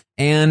Helena,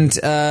 and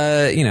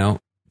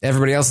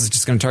everybody else is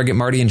just going to target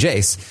Marty and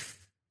Jace.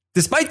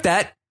 Despite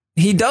that,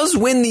 he does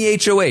win the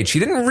HOH. He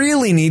didn't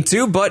really need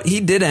to, but he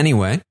did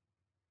anyway.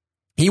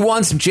 He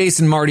wants Jace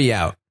and Marty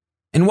out.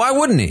 And why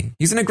wouldn't he?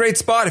 He's in a great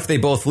spot if they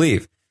both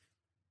leave.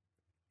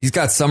 He's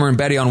got Summer and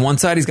Betty on one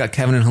side. He's got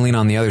Kevin and Helena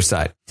on the other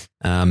side.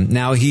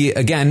 Now, he,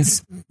 again,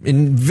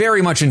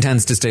 very much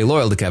intends to stay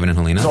loyal to Kevin and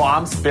Helena. So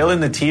I'm spilling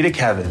the tea to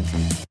Kevin.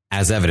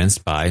 As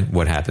evidenced by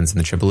what happens in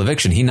the triple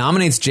eviction. He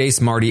nominates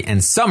Jace, Marty,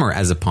 and Summer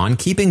as a pawn,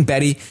 keeping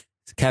Betty,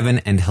 Kevin,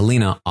 and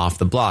Helena off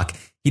the block.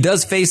 He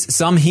does face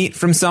some heat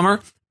from Summer,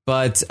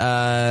 but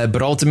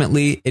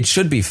ultimately, it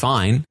should be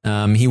fine.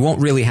 He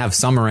won't really have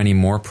Summer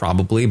anymore,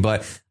 probably,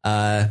 but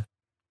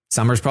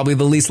Summer's probably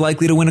the least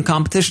likely to win a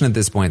competition at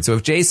this point. So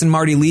if Jace and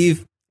Marty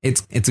leave,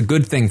 it's a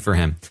good thing for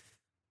him.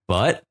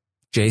 But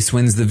Jace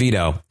wins the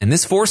veto. And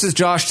this forces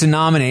Josh to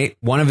nominate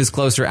one of his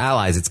closer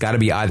allies. It's got to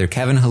be either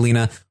Kevin,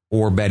 Helena,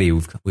 or Betty.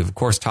 We've of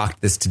course talked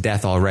this to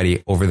death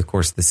already over the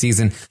course of the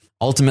season.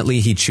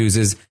 Ultimately, he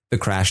chooses the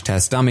crash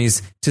test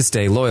dummies to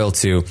stay loyal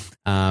to.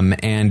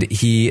 And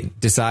he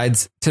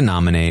decides to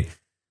nominate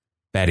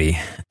Betty.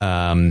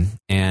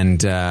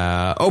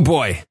 Oh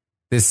boy,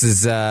 this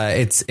is,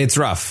 it's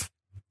rough.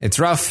 It's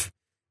rough.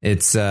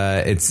 It's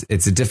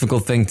a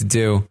difficult thing to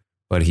do,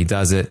 but he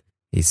does it.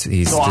 He's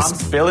so just I'm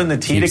spilling the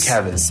tea to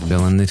Kevin.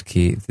 Spilling the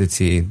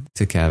tea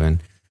to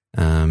Kevin.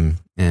 And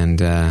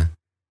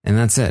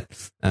that's it.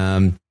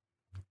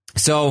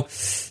 So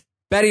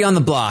Betty on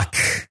the block.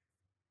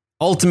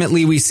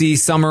 Ultimately, we see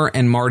Summer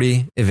and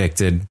Marty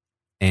evicted,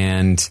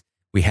 and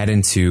we head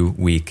into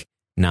week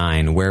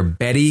 9, where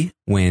Betty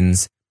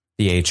wins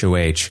the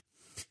HOH.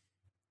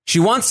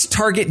 She wants to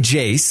target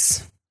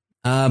Jace.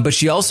 But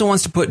she also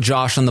wants to put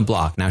Josh on the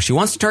block. Now, she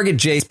wants to target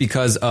Jace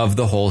because of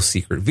the whole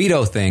secret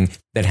veto thing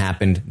that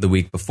happened the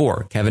week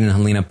before. Kevin and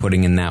Helena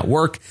putting in that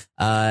work,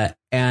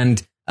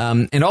 and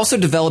also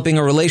developing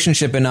a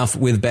relationship enough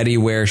with Betty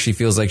where she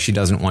feels like she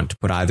doesn't want to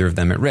put either of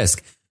them at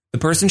risk. The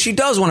person she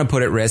does want to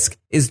put at risk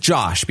is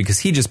Josh because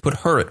he just put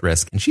her at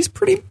risk, and she's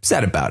pretty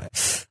upset about it.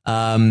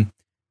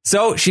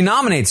 So she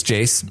nominates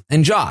Jace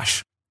and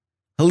Josh.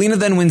 Helena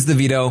then wins the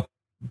veto,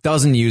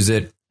 doesn't use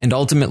it, and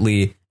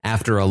ultimately,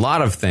 after a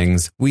lot of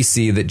things, we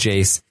see that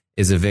Jace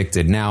is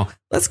evicted. Now,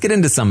 let's get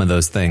into some of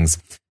those things.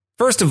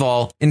 First of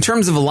all, in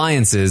terms of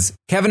alliances,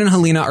 Kevin and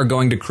Helena are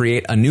going to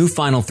create a new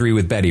Final Three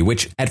with Betty,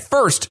 which at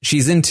first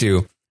she's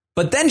into,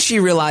 but then she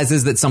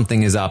realizes that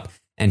something is up,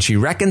 and she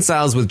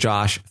reconciles with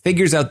Josh,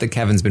 figures out that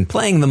Kevin's been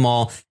playing them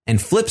all,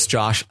 and flips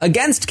Josh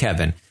against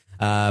Kevin,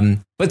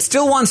 but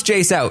still wants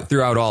Jace out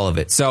throughout all of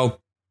it. So,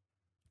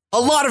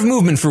 a lot of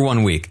movement for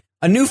 1 week.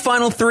 A new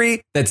Final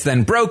Three that's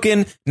then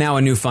broken, now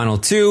a new Final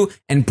Two,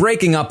 and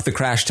breaking up the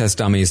crash test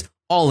dummies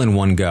all in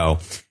one go.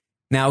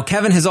 Now,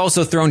 Kevin has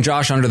also thrown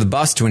Josh under the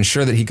bus to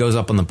ensure that he goes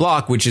up on the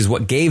block, which is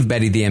what gave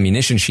Betty the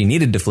ammunition she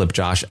needed to flip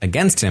Josh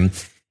against him.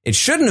 It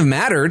shouldn't have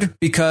mattered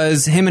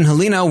because him and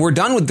Helena were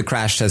done with the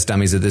crash test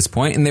dummies at this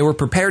point, and they were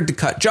prepared to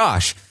cut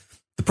Josh.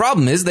 The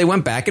problem is they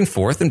went back and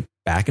forth and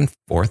back and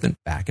forth and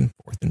back and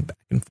forth and back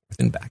and forth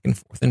and back and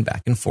forth and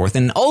back and forth,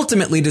 and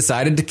ultimately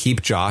decided to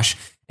keep Josh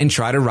and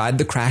try to ride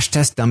the crash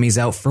test dummies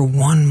out for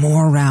one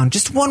more round.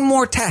 Just one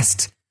more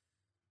test.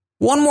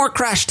 One more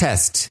crash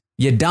test.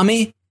 You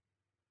dummy.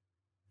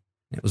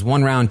 It was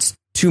one round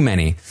too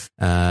many.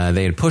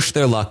 They had pushed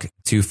their luck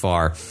too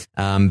far.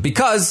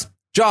 Because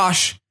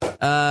Josh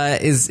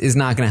is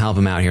not going to help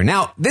him out here.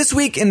 Now, this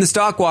week in the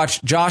Stock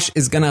Watch, Josh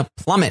is going to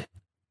plummet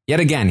yet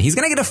again. He's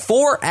going to get a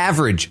 4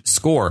 average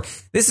score.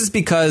 This is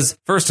because,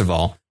 first of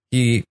all,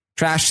 he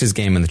trashed his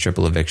game in the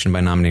triple eviction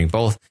by nominating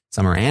both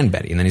Summer and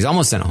Betty, and then he's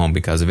almost sent home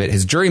because of it.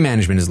 His jury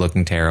management is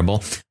looking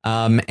terrible.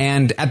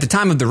 And at the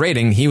time of the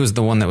rating, he was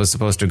the one that was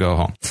supposed to go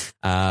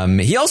home.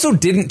 He also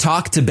didn't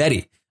talk to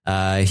Betty.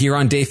 Here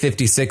on day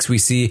 56, we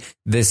see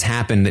this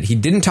happen, that he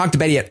didn't talk to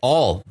Betty at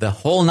all the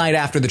whole night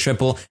after the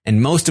triple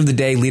and most of the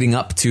day leading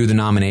up to the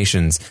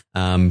nominations.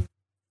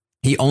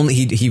 He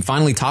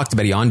finally talked to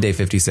Betty on day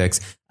 56,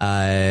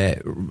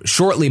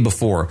 shortly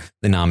before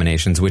the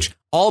nominations, which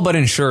all but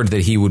ensured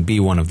that he would be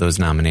one of those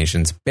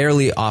nominations,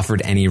 barely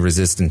offered any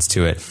resistance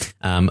to it,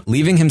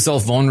 leaving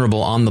himself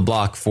vulnerable on the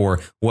block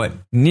for what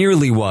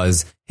nearly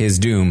was his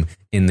doom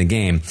in the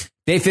game.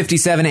 Day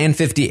 57 and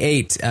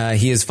 58,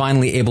 he is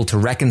finally able to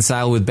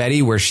reconcile with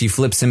Betty, where she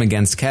flips him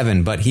against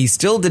Kevin, but he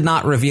still did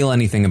not reveal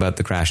anything about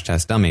the crash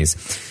test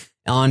dummies.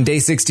 On day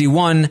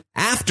 61,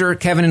 after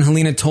Kevin and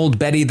Helena told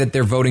Betty that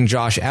they're voting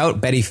Josh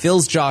out, Betty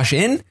fills Josh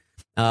in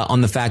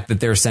on the fact that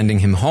they're sending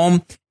him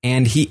home,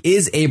 and he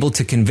is able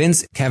to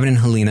convince Kevin and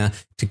Helena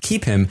to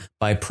keep him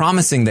by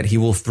promising that he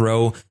will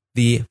throw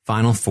the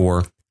final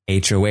 4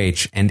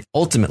 HOH, and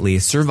ultimately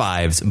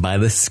survives by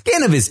the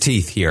skin of his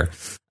teeth here.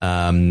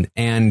 And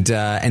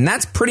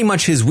that's pretty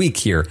much his week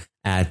here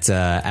at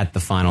the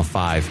final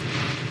 5.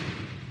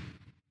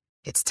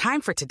 It's time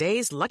for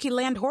today's Lucky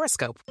Land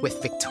horoscope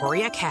with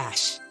Victoria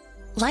Cash.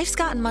 Life's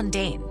gotten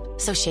mundane,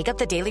 so shake up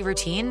the daily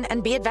routine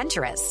and be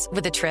adventurous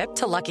with a trip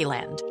to Lucky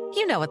Land.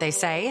 You know what they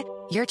say,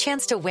 your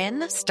chance to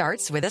win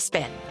starts with a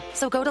spin.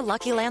 So go to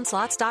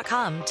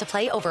LuckyLandSlots.com to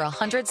play over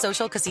 100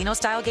 social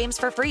casino-style games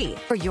for free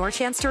for your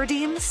chance to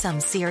redeem some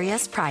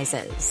serious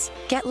prizes.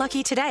 Get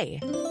lucky today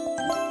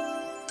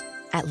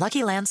at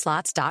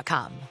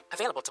LuckyLandSlots.com.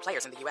 Available to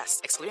players in the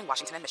U.S., excluding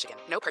Washington and Michigan.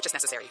 No purchase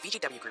necessary.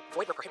 VGW Group.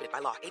 Void where prohibited by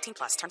law.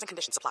 18+. Terms and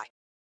conditions apply.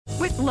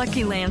 With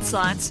Lucky Land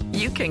Slots,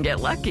 you can get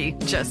lucky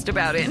just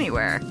about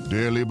anywhere.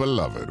 Dearly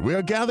beloved, we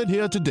are gathered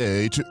here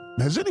today to...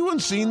 Has anyone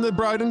seen the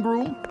bride and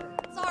groom?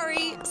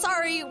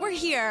 Sorry, we're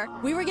here.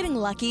 We were getting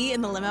lucky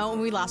in the limo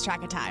and we lost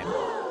track of time.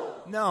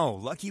 No,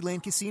 Lucky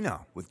Land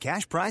Casino, with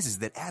cash prizes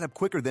that add up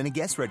quicker than a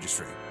guest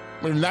registry.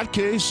 In that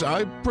case,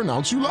 I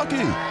pronounce you lucky.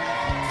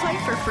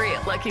 Play for free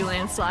at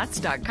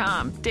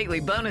LuckyLandSlots.com.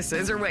 Daily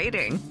bonuses are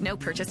waiting. No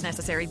purchase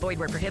necessary. Void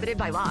where prohibited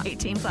by law.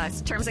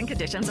 18+. Terms and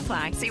conditions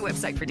apply. See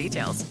website for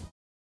details.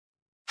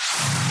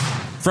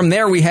 From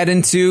there, we head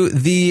into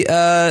the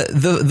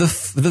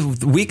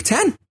week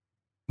 10.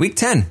 Week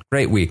 10,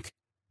 great week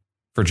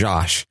for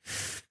Josh.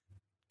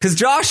 Because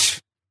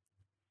Josh,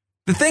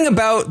 the thing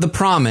about The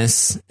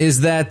Promise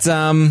is that...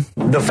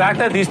 the fact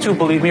that these two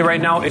believe me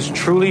right now is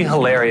truly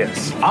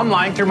hilarious. I'm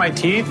lying through my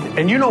teeth,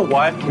 and you know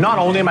what? Not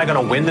only am I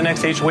going to win the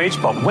next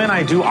HOH, but when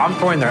I do, I'm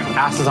throwing their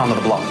asses onto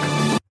the block.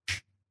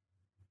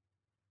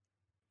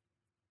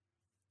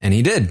 And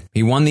he did.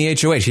 He won the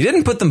HOH. He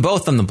didn't put them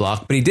both on the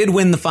block, but he did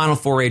win the final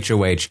 4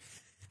 HOH,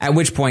 at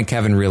which point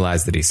Kevin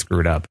realized that he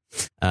screwed up.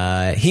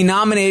 He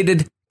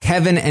nominated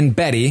Kevin and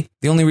Betty.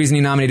 The only reason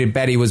he nominated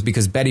Betty was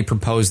because Betty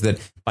proposed that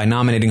by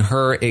nominating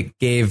her, it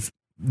gave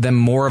them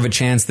more of a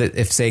chance that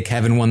if, say,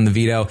 Kevin won the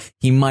veto,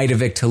 he might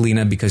evict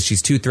Helena because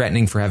she's too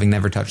threatening for having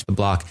never touched the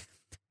block.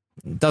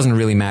 Doesn't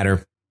really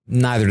matter.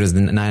 Neither do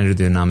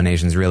the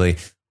nominations, really.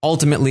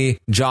 Ultimately,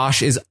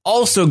 Josh is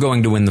also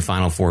going to win the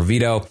final 4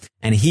 veto,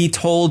 and he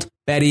told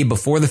Betty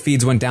before the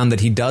feeds went down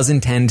that he does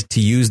intend to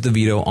use the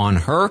veto on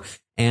her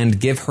and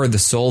give her the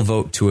sole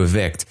vote to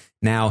evict.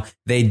 Now,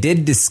 they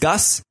did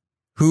discuss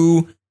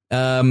who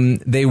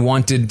they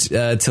wanted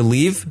to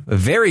leave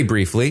very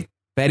briefly.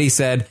 Betty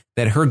said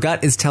that her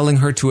gut is telling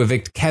her to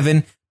evict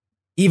Kevin,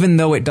 even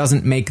though it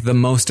doesn't make the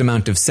most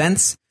amount of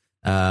sense.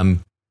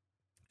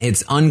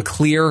 It's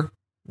unclear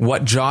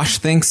what Josh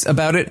thinks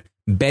about it.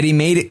 Betty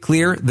made it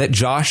clear that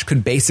Josh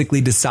could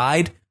basically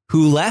decide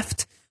who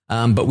left,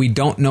 but we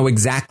don't know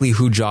exactly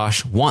who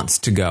Josh wants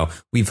to go.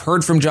 We've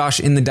heard from Josh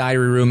in the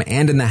diary room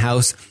and in the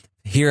house.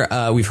 Here,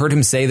 we've heard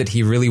him say that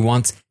he really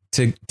wants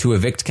to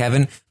evict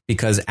Kevin,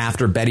 because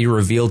after Betty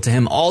revealed to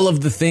him all of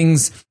the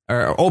things,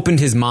 or opened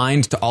his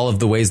mind to all of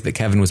the ways that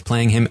Kevin was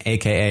playing him,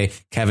 aka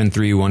Kevin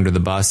threw you under the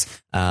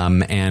bus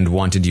and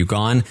wanted you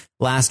gone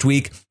last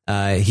week.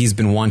 He's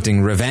been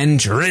wanting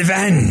revenge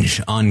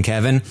on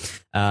Kevin.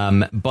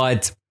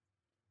 But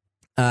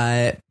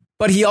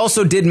he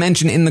also did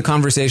mention in the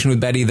conversation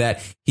with Betty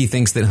that he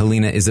thinks that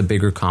Helena is a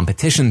bigger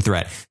competition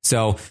threat.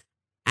 So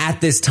at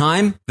this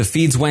time, the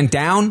feeds went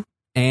down,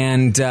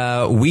 and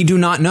we do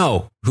not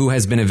know who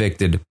has been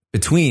evicted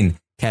between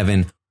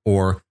Kevin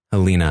or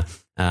Helena.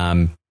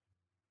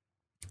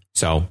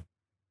 So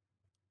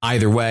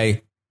either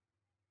way,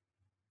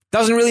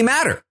 doesn't really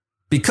matter,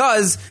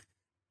 because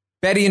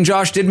Betty and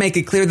Josh did make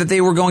it clear that they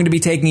were going to be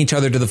taking each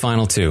other to the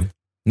final 2.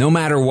 No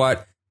matter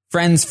what,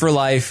 friends for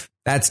life.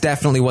 That's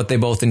definitely what they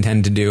both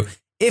intend to do.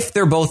 If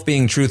they're both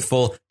being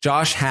truthful,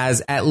 Josh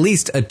has at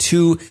least a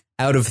 2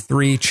 out of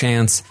 3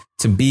 chance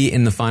to be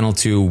in the final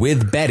 2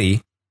 with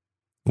Betty,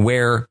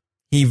 where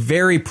he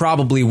very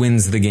probably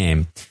wins the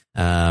game,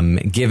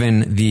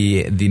 given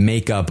the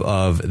makeup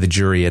of the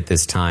jury at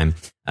this time.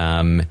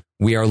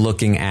 We are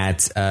looking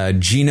at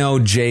Gino,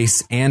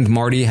 Jace, and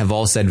Marty have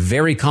all said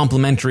very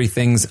complimentary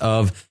things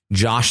of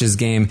Josh's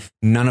game.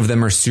 None of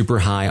them are super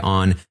high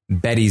on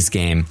Betty's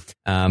game.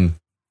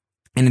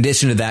 In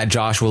addition to that,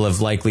 Josh will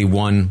have likely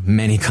won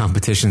many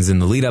competitions in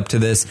the lead up to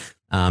this.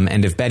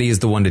 And if Betty is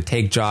the one to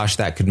take Josh,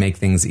 that could make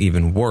things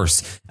even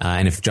worse.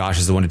 And if Josh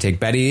is the one to take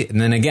Betty,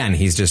 then again,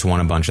 he's just won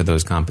a bunch of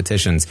those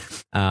competitions.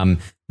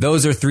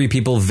 Those are three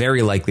people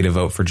very likely to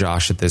vote for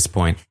Josh at this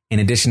point. In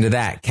addition to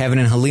that, Kevin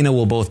and Helena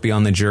will both be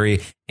on the jury.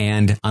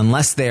 And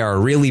unless they are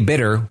really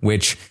bitter,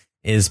 which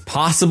is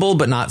possible,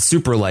 but not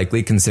super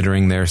likely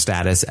considering their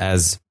status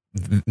as,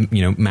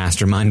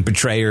 mastermind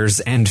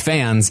betrayers and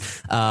fans,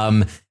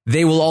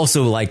 they will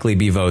also likely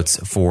be votes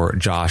for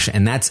Josh.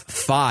 And that's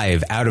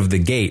 5 out of the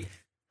gate.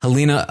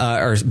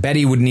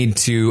 Betty would need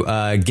to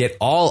get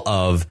all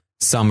of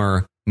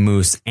Summer,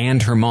 Moose,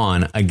 and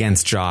Herman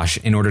against Josh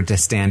in order to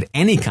stand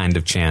any kind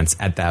of chance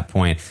at that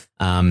point.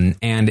 And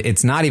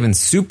it's not even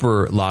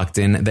super locked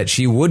in that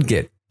she would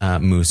get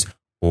Moose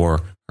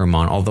or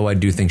Herman, although I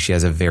do think she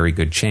has a very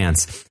good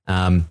chance.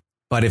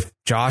 But if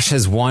Josh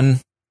has won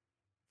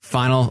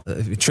final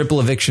triple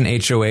eviction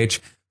HOH,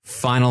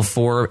 final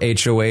 4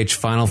 HOH,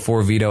 final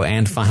 4 veto,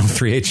 and final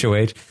 3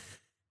 HOH,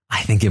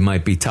 I think it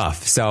might be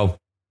tough. So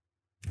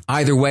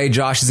either way,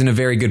 Josh is in a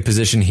very good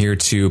position here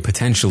to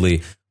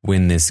potentially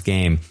win this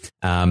game.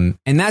 And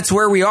that's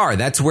where we are.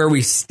 That's where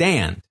we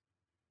stand.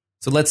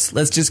 So let's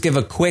just give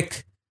a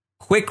quick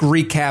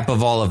recap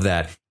of all of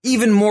that.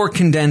 Even more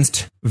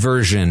condensed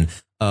version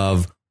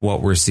of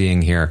what we're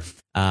seeing here.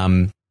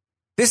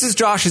 This is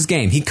Josh's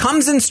game. He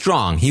comes in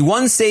strong. He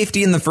won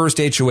safety in the first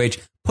HOH,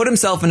 put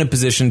himself in a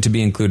position to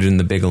be included in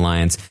the big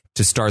alliance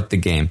to start the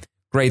game.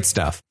 Great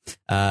stuff.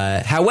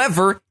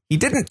 However, he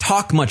didn't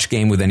talk much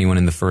game with anyone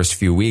in the first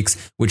few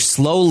weeks, which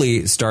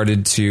slowly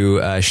started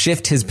to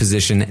shift his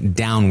position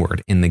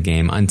downward in the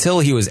game until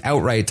he was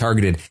outright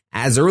targeted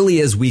as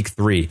early as week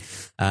 3.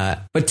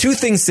 But 2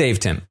 things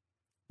saved him.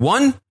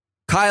 1,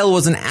 Kyle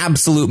was an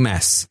absolute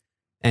mess.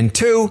 And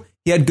 2,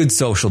 he had good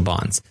social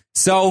bonds.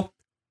 So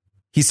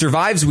he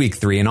survives week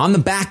 3, and on the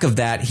back of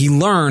that, he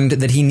learned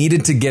that he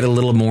needed to get a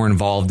little more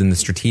involved in the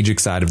strategic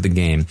side of the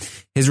game.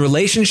 His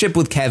relationship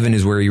with Kevin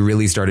is where he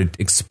really started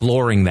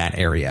exploring that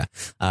area.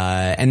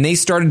 And they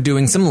started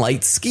doing some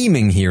light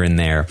scheming here and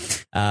there.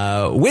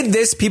 With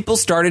this, people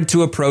started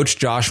to approach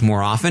Josh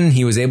more often.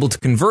 He was able to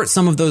convert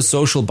some of those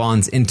social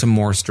bonds into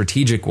more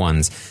strategic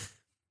ones.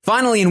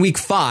 Finally, in week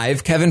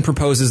 5, Kevin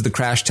proposes the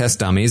crash test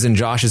dummies, and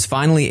Josh is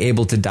finally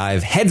able to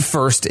dive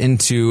headfirst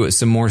into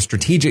some more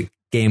strategic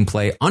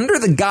gameplay under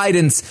the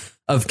guidance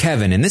of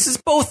Kevin. And this is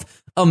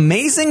both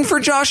amazing for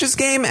Josh's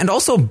game and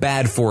also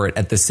bad for it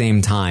at the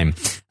same time.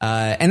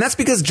 And that's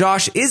because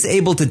Josh is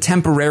able to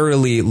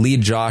temporarily lead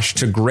Josh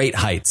to great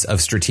heights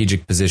of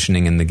strategic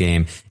positioning in the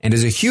game and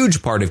is a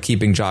huge part of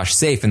keeping Josh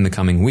safe in the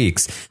coming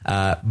weeks.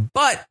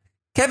 But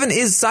Kevin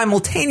is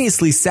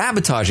simultaneously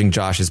sabotaging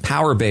Josh's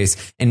power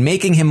base and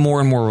making him more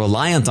and more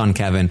reliant on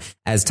Kevin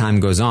as time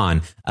goes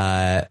on,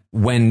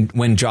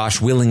 when Josh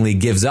willingly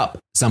gives up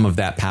some of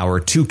that power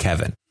to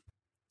Kevin.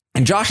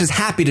 And Josh is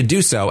happy to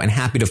do so and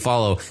happy to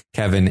follow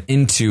Kevin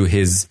into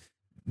his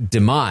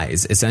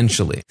demise,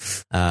 essentially.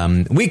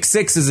 Week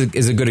 6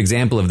 is a good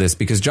example of this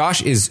because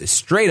Josh is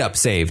straight up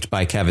saved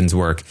by Kevin's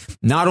work,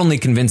 not only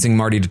convincing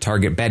Marty to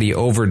target Betty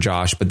over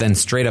Josh, but then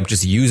straight up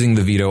just using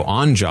the veto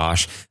on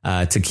Josh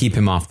to keep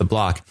him off the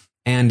block.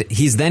 And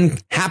he's then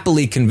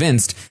happily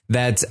convinced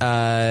that,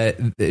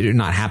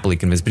 not happily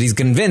convinced, but he's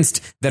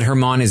convinced that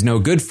Herman is no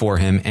good for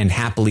him and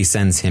happily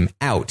sends him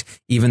out,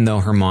 even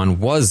though Herman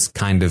was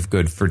kind of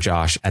good for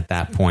Josh at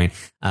that point.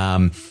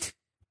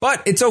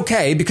 But it's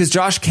okay because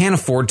Josh can't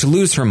afford to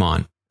lose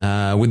Herman.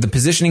 With the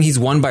positioning he's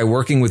won by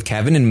working with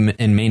Kevin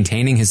and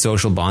maintaining his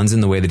social bonds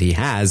in the way that he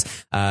has,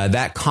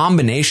 that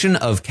combination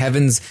of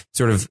Kevin's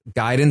sort of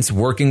guidance,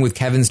 working with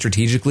Kevin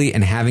strategically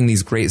and having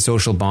these great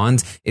social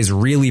bonds is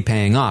really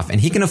paying off. And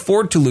he can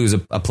afford to lose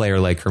a player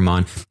like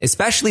Herman,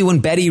 especially when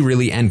Betty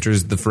really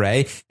enters the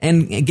fray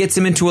and gets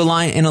him into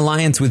an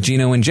alliance with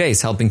Gino and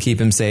Jace, helping keep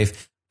him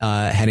safe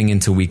heading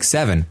into week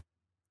 7.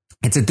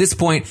 It's at this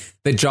point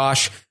that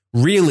Josh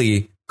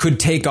really could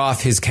take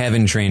off his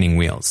Kevin training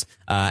wheels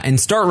and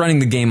start running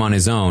the game on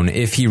his own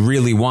if he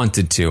really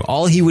wanted to.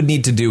 All he would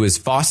need to do is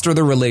foster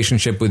the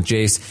relationship with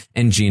Jace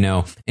and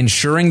Gino,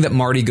 ensuring that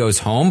Marty goes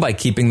home by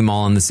keeping them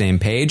all on the same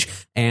page.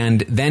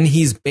 And then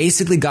he's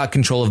basically got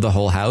control of the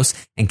whole house.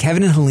 And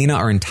Kevin and Helena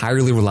are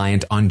entirely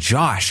reliant on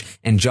Josh,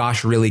 and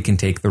Josh really can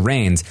take the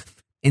reins.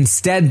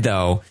 Instead,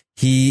 though,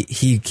 he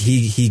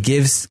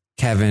gives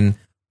Kevin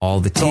all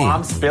the tea. So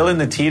I'm spilling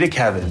the tea to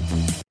Kevin.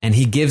 And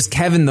he gives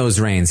Kevin those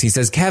reins. He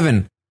says,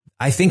 Kevin,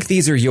 I think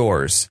these are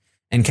yours.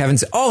 And Kevin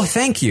says, oh,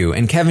 thank you.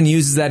 And Kevin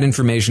uses that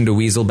information to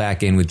weasel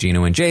back in with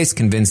Gino and Jace,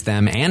 convince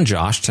them and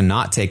Josh to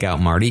not take out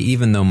Marty,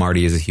 even though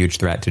Marty is a huge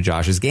threat to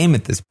Josh's game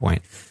at this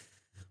point.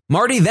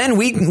 Marty then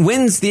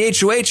wins the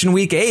HOH in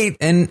week 8,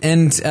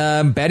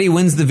 and Betty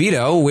wins the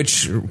veto,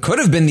 which could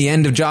have been the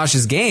end of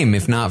Josh's game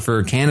if not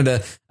for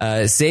Canada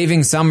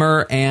saving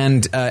Summer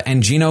and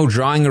Gino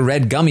drawing a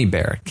red gummy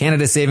bear.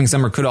 Canada saving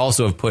Summer could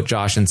also have put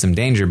Josh in some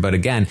danger, but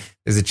again,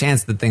 there's a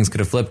chance that things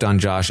could have flipped on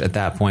Josh at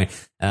that point.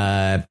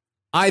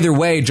 Either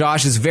way,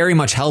 Josh is very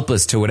much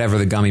helpless to whatever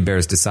the gummy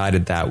bears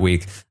decided that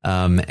week,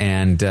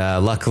 and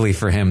luckily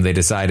for him, they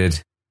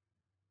decided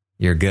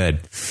you're good.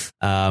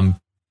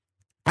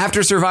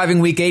 After surviving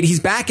week 8, he's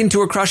back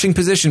into a crushing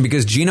position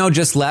because Gino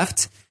just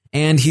left,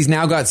 and he's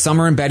now got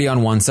Summer and Betty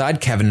on one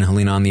side, Kevin and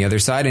Helena on the other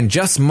side, and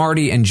just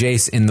Marty and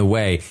Jace in the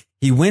way.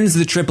 He wins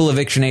the triple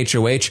eviction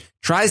HOH,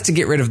 tries to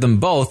get rid of them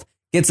both,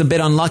 gets a bit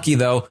unlucky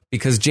though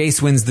because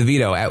Jace wins the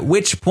veto, at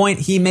which point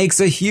he makes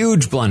a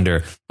huge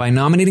blunder by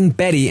nominating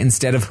Betty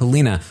instead of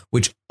Helena,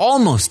 which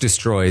almost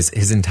destroys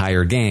his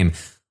entire game.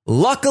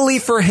 Luckily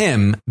for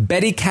him,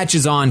 Betty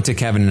catches on to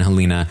Kevin and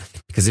Helena,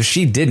 because if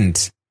she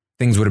didn't,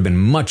 things would have been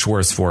much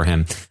worse for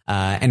him,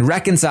 and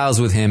reconciles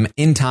with him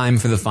in time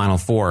for the Final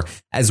Four,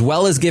 as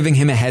well as giving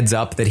him a heads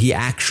up that he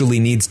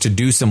actually needs to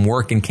do some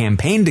work and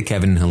campaign to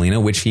Kevin and Helena,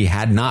 which he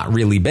had not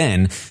really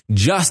been,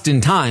 just in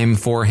time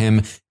for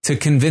him to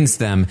convince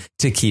them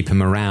to keep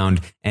him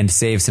around, and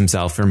saves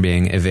himself from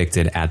being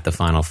evicted at the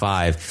Final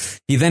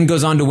 5. He then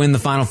goes on to win the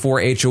Final Four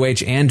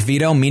HOH and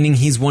veto, meaning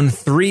he's won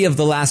 3 of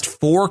the last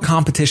 4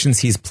 competitions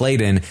he's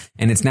played in,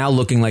 and it's now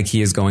looking like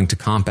he is going to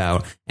comp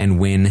out and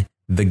win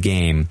the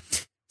game.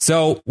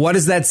 So what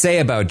does that say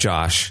about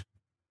Josh?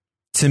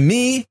 To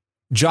me,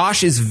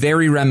 Josh is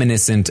very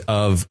reminiscent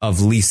of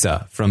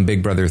Lisa from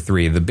Big Brother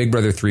 3, the Big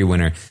Brother 3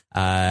 winner.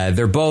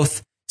 They're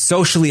both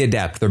socially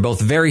adept. They're both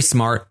very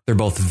smart. They're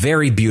both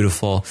very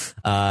beautiful.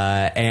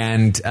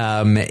 And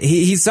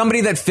he's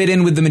somebody that fit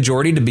in with the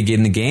majority to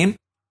begin the game,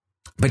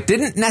 but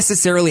didn't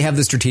necessarily have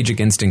the strategic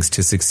instincts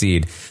to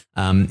succeed.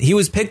 He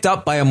was picked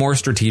up by a more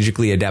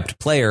strategically adept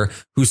player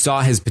who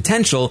saw his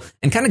potential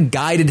and kind of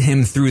guided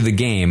him through the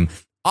game,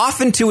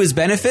 often to his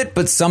benefit,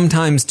 but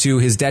sometimes to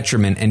his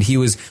detriment. And he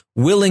was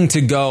willing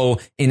to go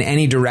in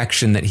any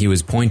direction that he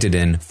was pointed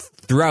in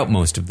throughout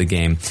most of the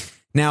game.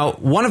 Now,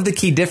 one of the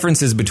key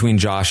differences between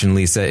Josh and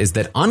Lisa is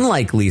that,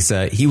 unlike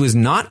Lisa, he was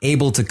not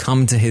able to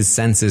come to his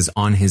senses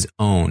on his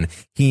own.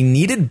 He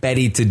needed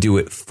Betty to do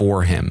it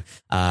for him.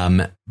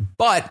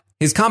 But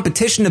his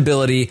competition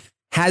ability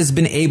has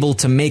been able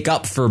to make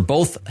up for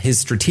both his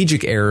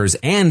strategic errors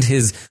and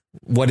his,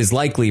 what is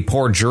likely,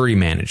 poor jury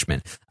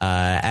management,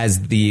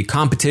 as the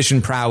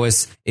competition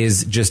prowess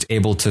is just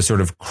able to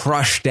sort of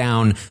crush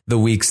down the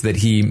weeks that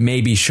he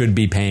maybe should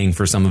be paying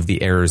for some of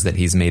the errors that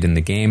he's made in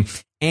the game,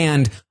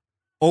 and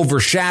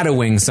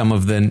overshadowing some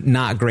of the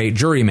not great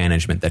jury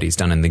management that he's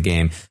done in the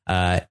game.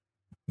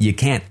 You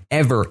can't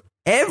ever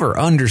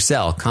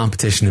undersell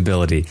competition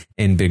ability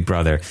in Big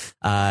Brother.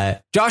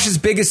 Josh's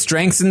biggest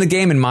strengths in the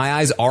game, in my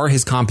eyes, are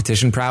his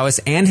competition prowess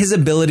and his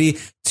ability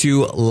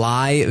to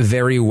lie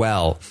very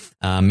well.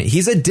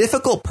 He's a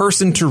difficult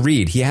person to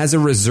read. He has a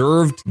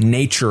reserved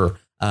nature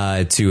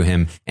to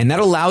him, and that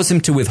allows him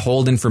to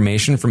withhold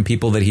information from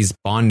people that he's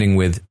bonding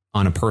with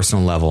on a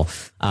personal level.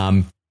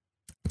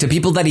 To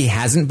people that he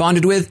hasn't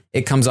bonded with,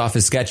 it comes off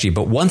as sketchy.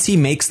 But once he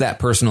makes that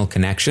personal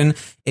connection,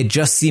 it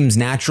just seems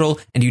natural,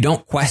 and you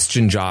don't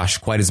question Josh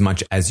quite as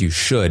much as you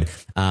should.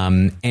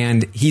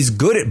 And he's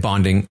good at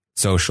bonding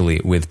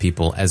socially with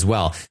people as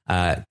well.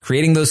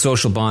 Creating those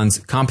social bonds,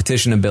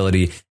 competition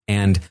ability,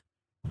 and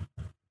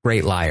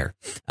great liar.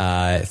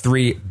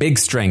 3 big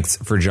strengths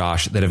for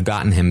Josh that have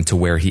gotten him to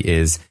where he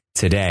is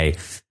today.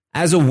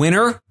 As a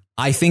winner,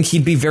 I think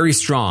he'd be very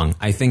strong.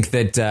 I think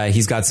that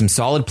he's got some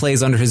solid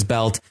plays under his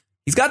belt.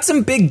 He's got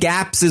some big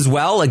gaps as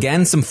well.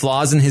 Again, some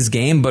flaws in his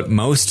game, but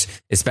most,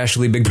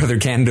 especially Big Brother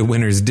Canada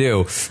winners,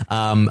 do.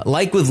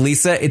 Like with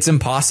Lisa, it's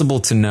impossible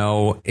to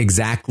know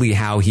exactly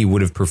how he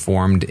would have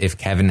performed if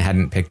Kevin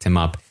hadn't picked him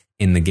up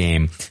in the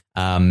game.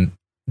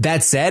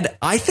 That said,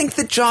 I think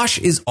that Josh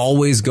is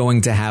always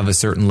going to have a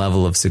certain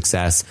level of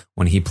success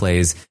when he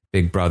plays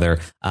Big Brother.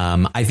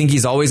 I think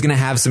he's always going to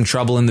have some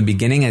trouble in the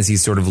beginning as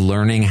he's sort of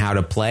learning how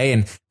to play.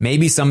 And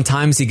maybe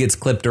sometimes he gets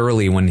clipped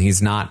early when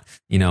he's not,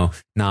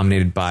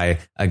 nominated by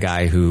a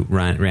guy who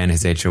ran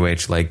his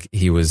HOH like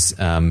he was,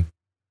 an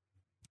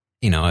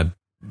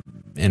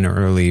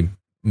early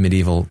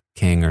medieval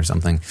king or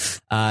something.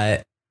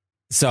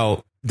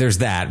 So there's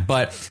that.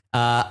 But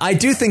I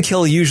do think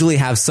he'll usually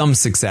have some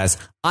success.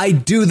 I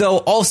do, though,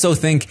 also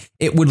think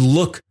it would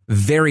look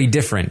very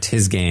different,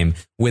 his game,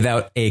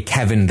 without a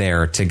Kevin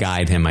there to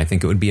guide him. I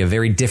think it would be a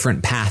very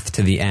different path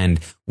to the end,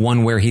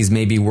 one where he's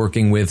maybe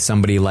working with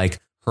somebody like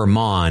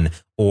Herman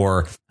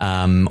or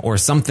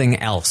something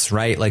else,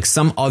 right? Like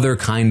some other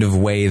kind of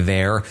way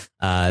there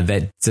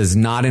that does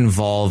not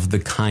involve the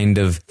kind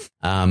of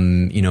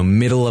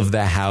middle of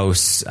the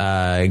house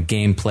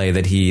gameplay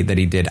that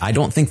he did. I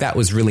don't think that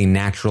was really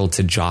natural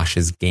to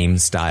Josh's game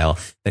style.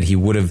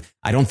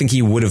 I don't think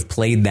he would have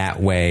played that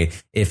way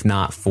if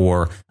not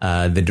for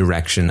the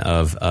direction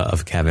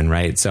of Kevin,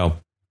 right? So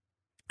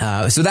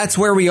that's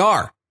where we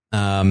are.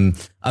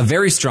 a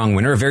very strong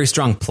winner, a very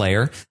strong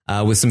player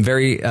with some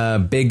very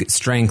big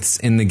strengths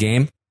in the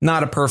game.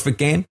 Not a perfect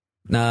game.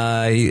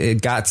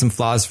 It got some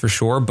flaws for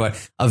sure,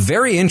 but a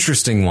very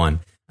interesting one.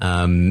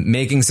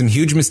 Making some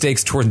huge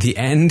mistakes toward the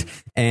end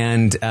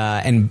and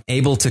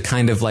able to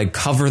kind of like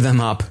cover them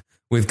up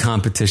with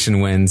competition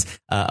wins.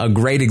 A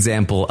great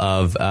example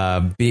of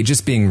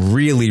just being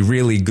really,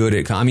 really good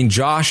at. I mean,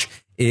 Josh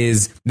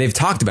they've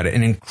talked about it,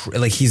 and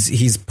like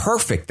he's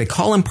perfect. They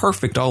call him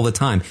perfect all the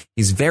time.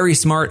 He's very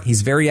smart.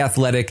 He's very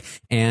athletic,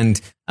 and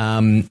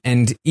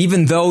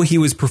even though he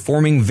was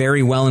performing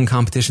very well in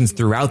competitions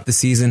throughout the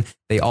season,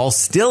 they all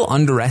still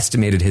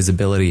underestimated his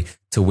ability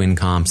to win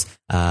comps,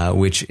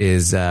 which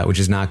is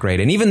not great.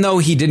 And even though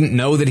he didn't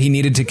know that he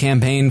needed to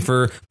campaign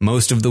for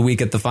most of the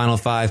week at the Final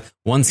Five,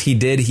 once he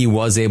did, he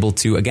was able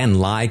to again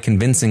lie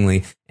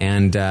convincingly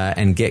and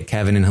get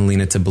Kevin and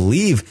Helena to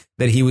believe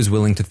that he was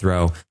willing to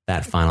throw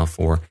that Final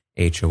Four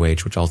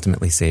HOH, which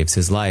ultimately saves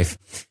his life.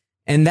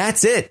 And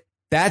that's it.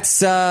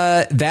 That's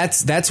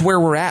where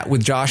we're at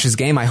with Josh's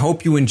game. I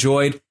hope you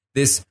enjoyed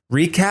this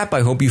recap.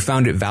 I hope you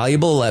found it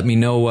valuable. Let me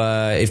know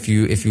if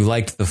you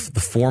liked the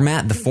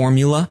format, the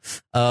formula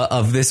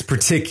of this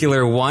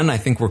particular one. I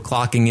think we're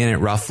clocking in at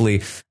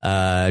roughly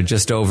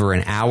just over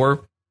an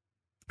hour.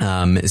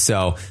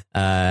 So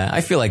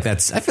I feel like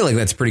that's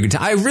pretty good.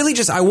 I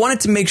wanted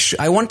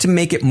to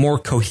make it more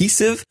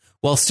cohesive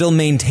while still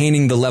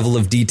maintaining the level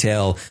of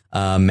detail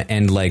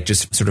and like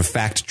just sort of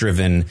fact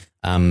driven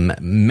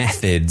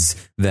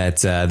methods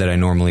that I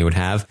normally would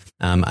have.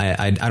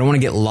 I don't want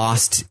to get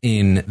lost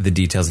in the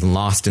details and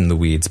lost in the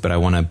weeds, but I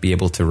want to be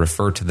able to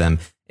refer to them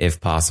if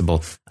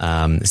possible.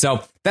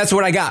 So that's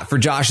what I got for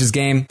Josh's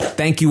game.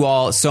 Thank you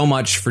all so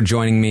much for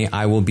joining me.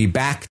 I will be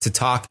back to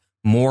talk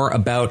more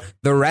about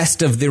the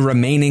rest of the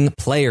remaining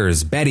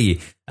players,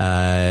 Betty,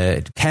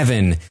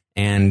 Kevin,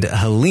 and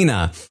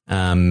Helena,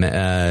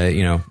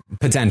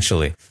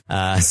 potentially.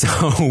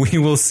 So we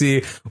will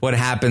see what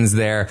happens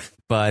there.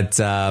 But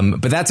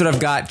that's what I've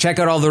got. Check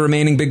out all the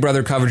remaining Big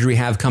Brother coverage we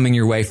have coming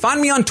your way.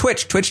 Find me on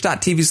Twitch,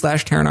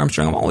 twitch.tv/Taran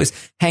Armstrong. I'm always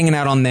hanging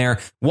out on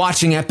there,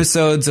 watching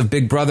episodes of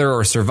Big Brother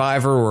or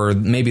Survivor or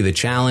maybe The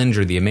Challenge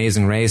or The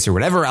Amazing Race or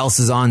whatever else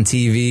is on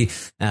TV.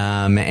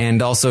 And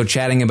also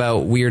chatting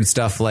about weird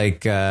stuff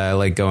like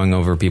going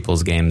over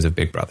people's games of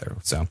Big Brother.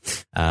 So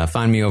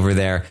find me over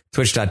there,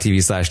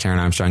 twitch.tv/Taran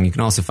Armstrong. You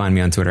can also find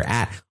me on Twitter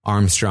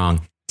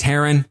 @Armstrong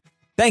Taran.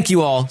 Thank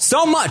you all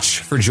so much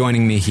for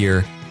joining me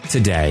here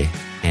today,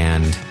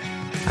 and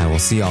I will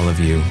see all of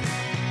you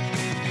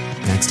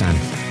next time.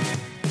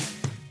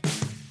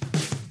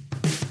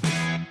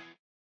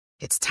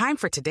 It's time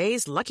for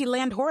today's Lucky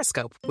Land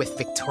horoscope with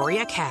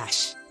Victoria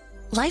Cash.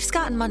 Life's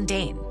gotten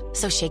mundane,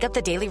 so shake up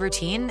the daily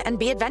routine and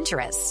be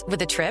adventurous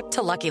with a trip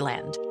to Lucky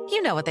Land.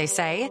 You know what they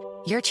say,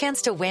 your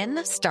chance to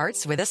win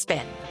starts with a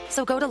spin.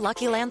 So go to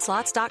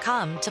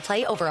LuckyLandSlots.com to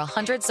play over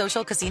 100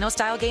 social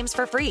casino-style games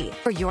for free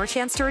for your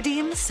chance to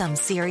redeem some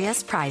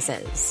serious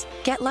prizes.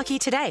 Get lucky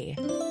today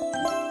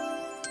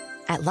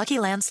at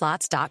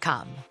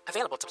LuckyLandSlots.com.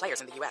 Available to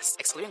players in the U.S.,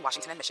 excluding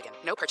Washington and Michigan.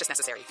 No purchase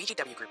necessary.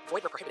 VGW Group.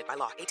 Void where prohibited by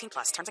law. 18+.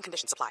 Terms and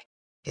conditions apply.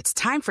 It's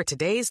time for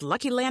today's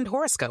Lucky Land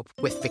horoscope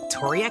with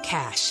Victoria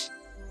Cash.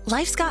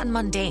 Life's gotten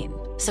mundane,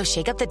 so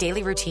shake up the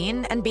daily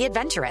routine and be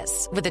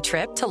adventurous with a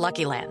trip to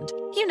Lucky Land.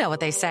 You know what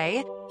they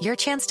say, your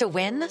chance to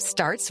win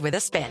starts with a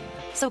spin.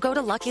 So go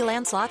to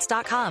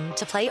LuckyLandSlots.com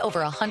to play over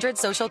 100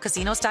 social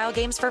casino-style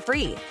games for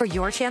free for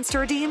your chance to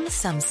redeem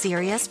some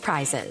serious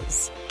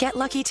prizes. Get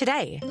lucky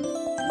today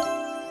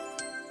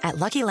at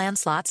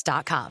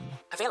LuckyLandSlots.com.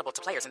 Available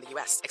to players in the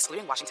U.S.,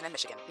 excluding Washington and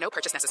Michigan. No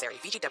purchase necessary.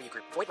 VGW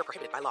Group. Void where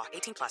prohibited by law.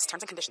 18+.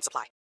 Terms and conditions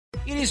apply.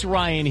 It is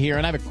Ryan here,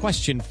 and I have a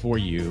question for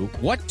you.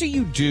 What do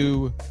you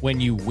do when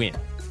you win?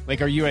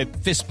 Like, are you a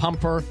fist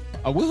pumper,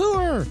 a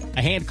woohooer,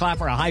 a hand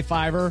clapper, a high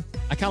fiver?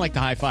 I kind of like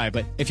the high five,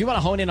 but if you want to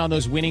hone in on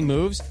those winning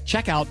moves,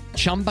 check out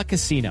Chumba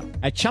Casino.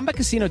 At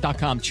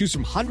ChumbaCasino.com, choose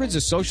from hundreds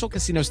of social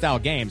casino-style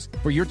games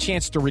for your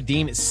chance to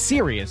redeem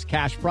serious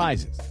cash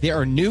prizes. There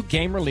are new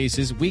game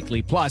releases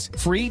weekly, plus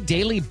free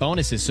daily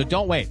bonuses. So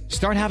don't wait.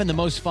 Start having the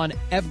most fun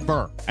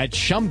ever at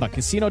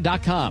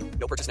ChumbaCasino.com.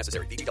 No purchase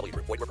necessary. VGW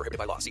Group. Void where prohibited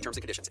by law. See terms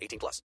and conditions.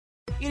 18+.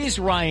 It is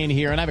Ryan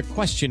here, and I have a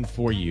question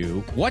for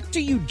you. What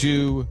do you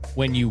do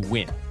when you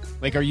win?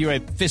 Like, are you a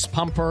fist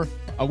pumper,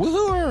 a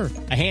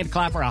woohooer, a hand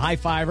clapper, a high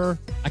fiver?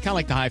 I kind of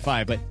like the high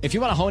five, but if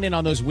you want to hone in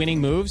on those winning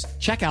moves,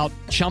 check out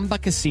Chumba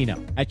Casino.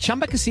 At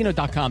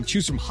ChumbaCasino.com,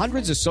 choose from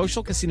hundreds of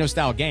social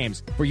casino-style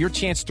games for your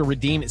chance to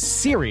redeem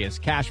serious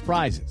cash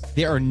prizes.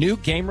 There are new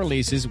game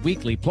releases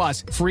weekly,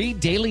 plus free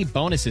daily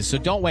bonuses. So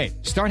don't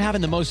wait. Start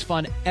having the most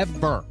fun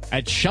ever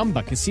at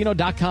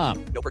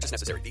ChumbaCasino.com. No purchase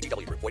necessary.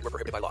 VGW Group. Void where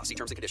prohibited by law. See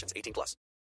terms and conditions. 18+.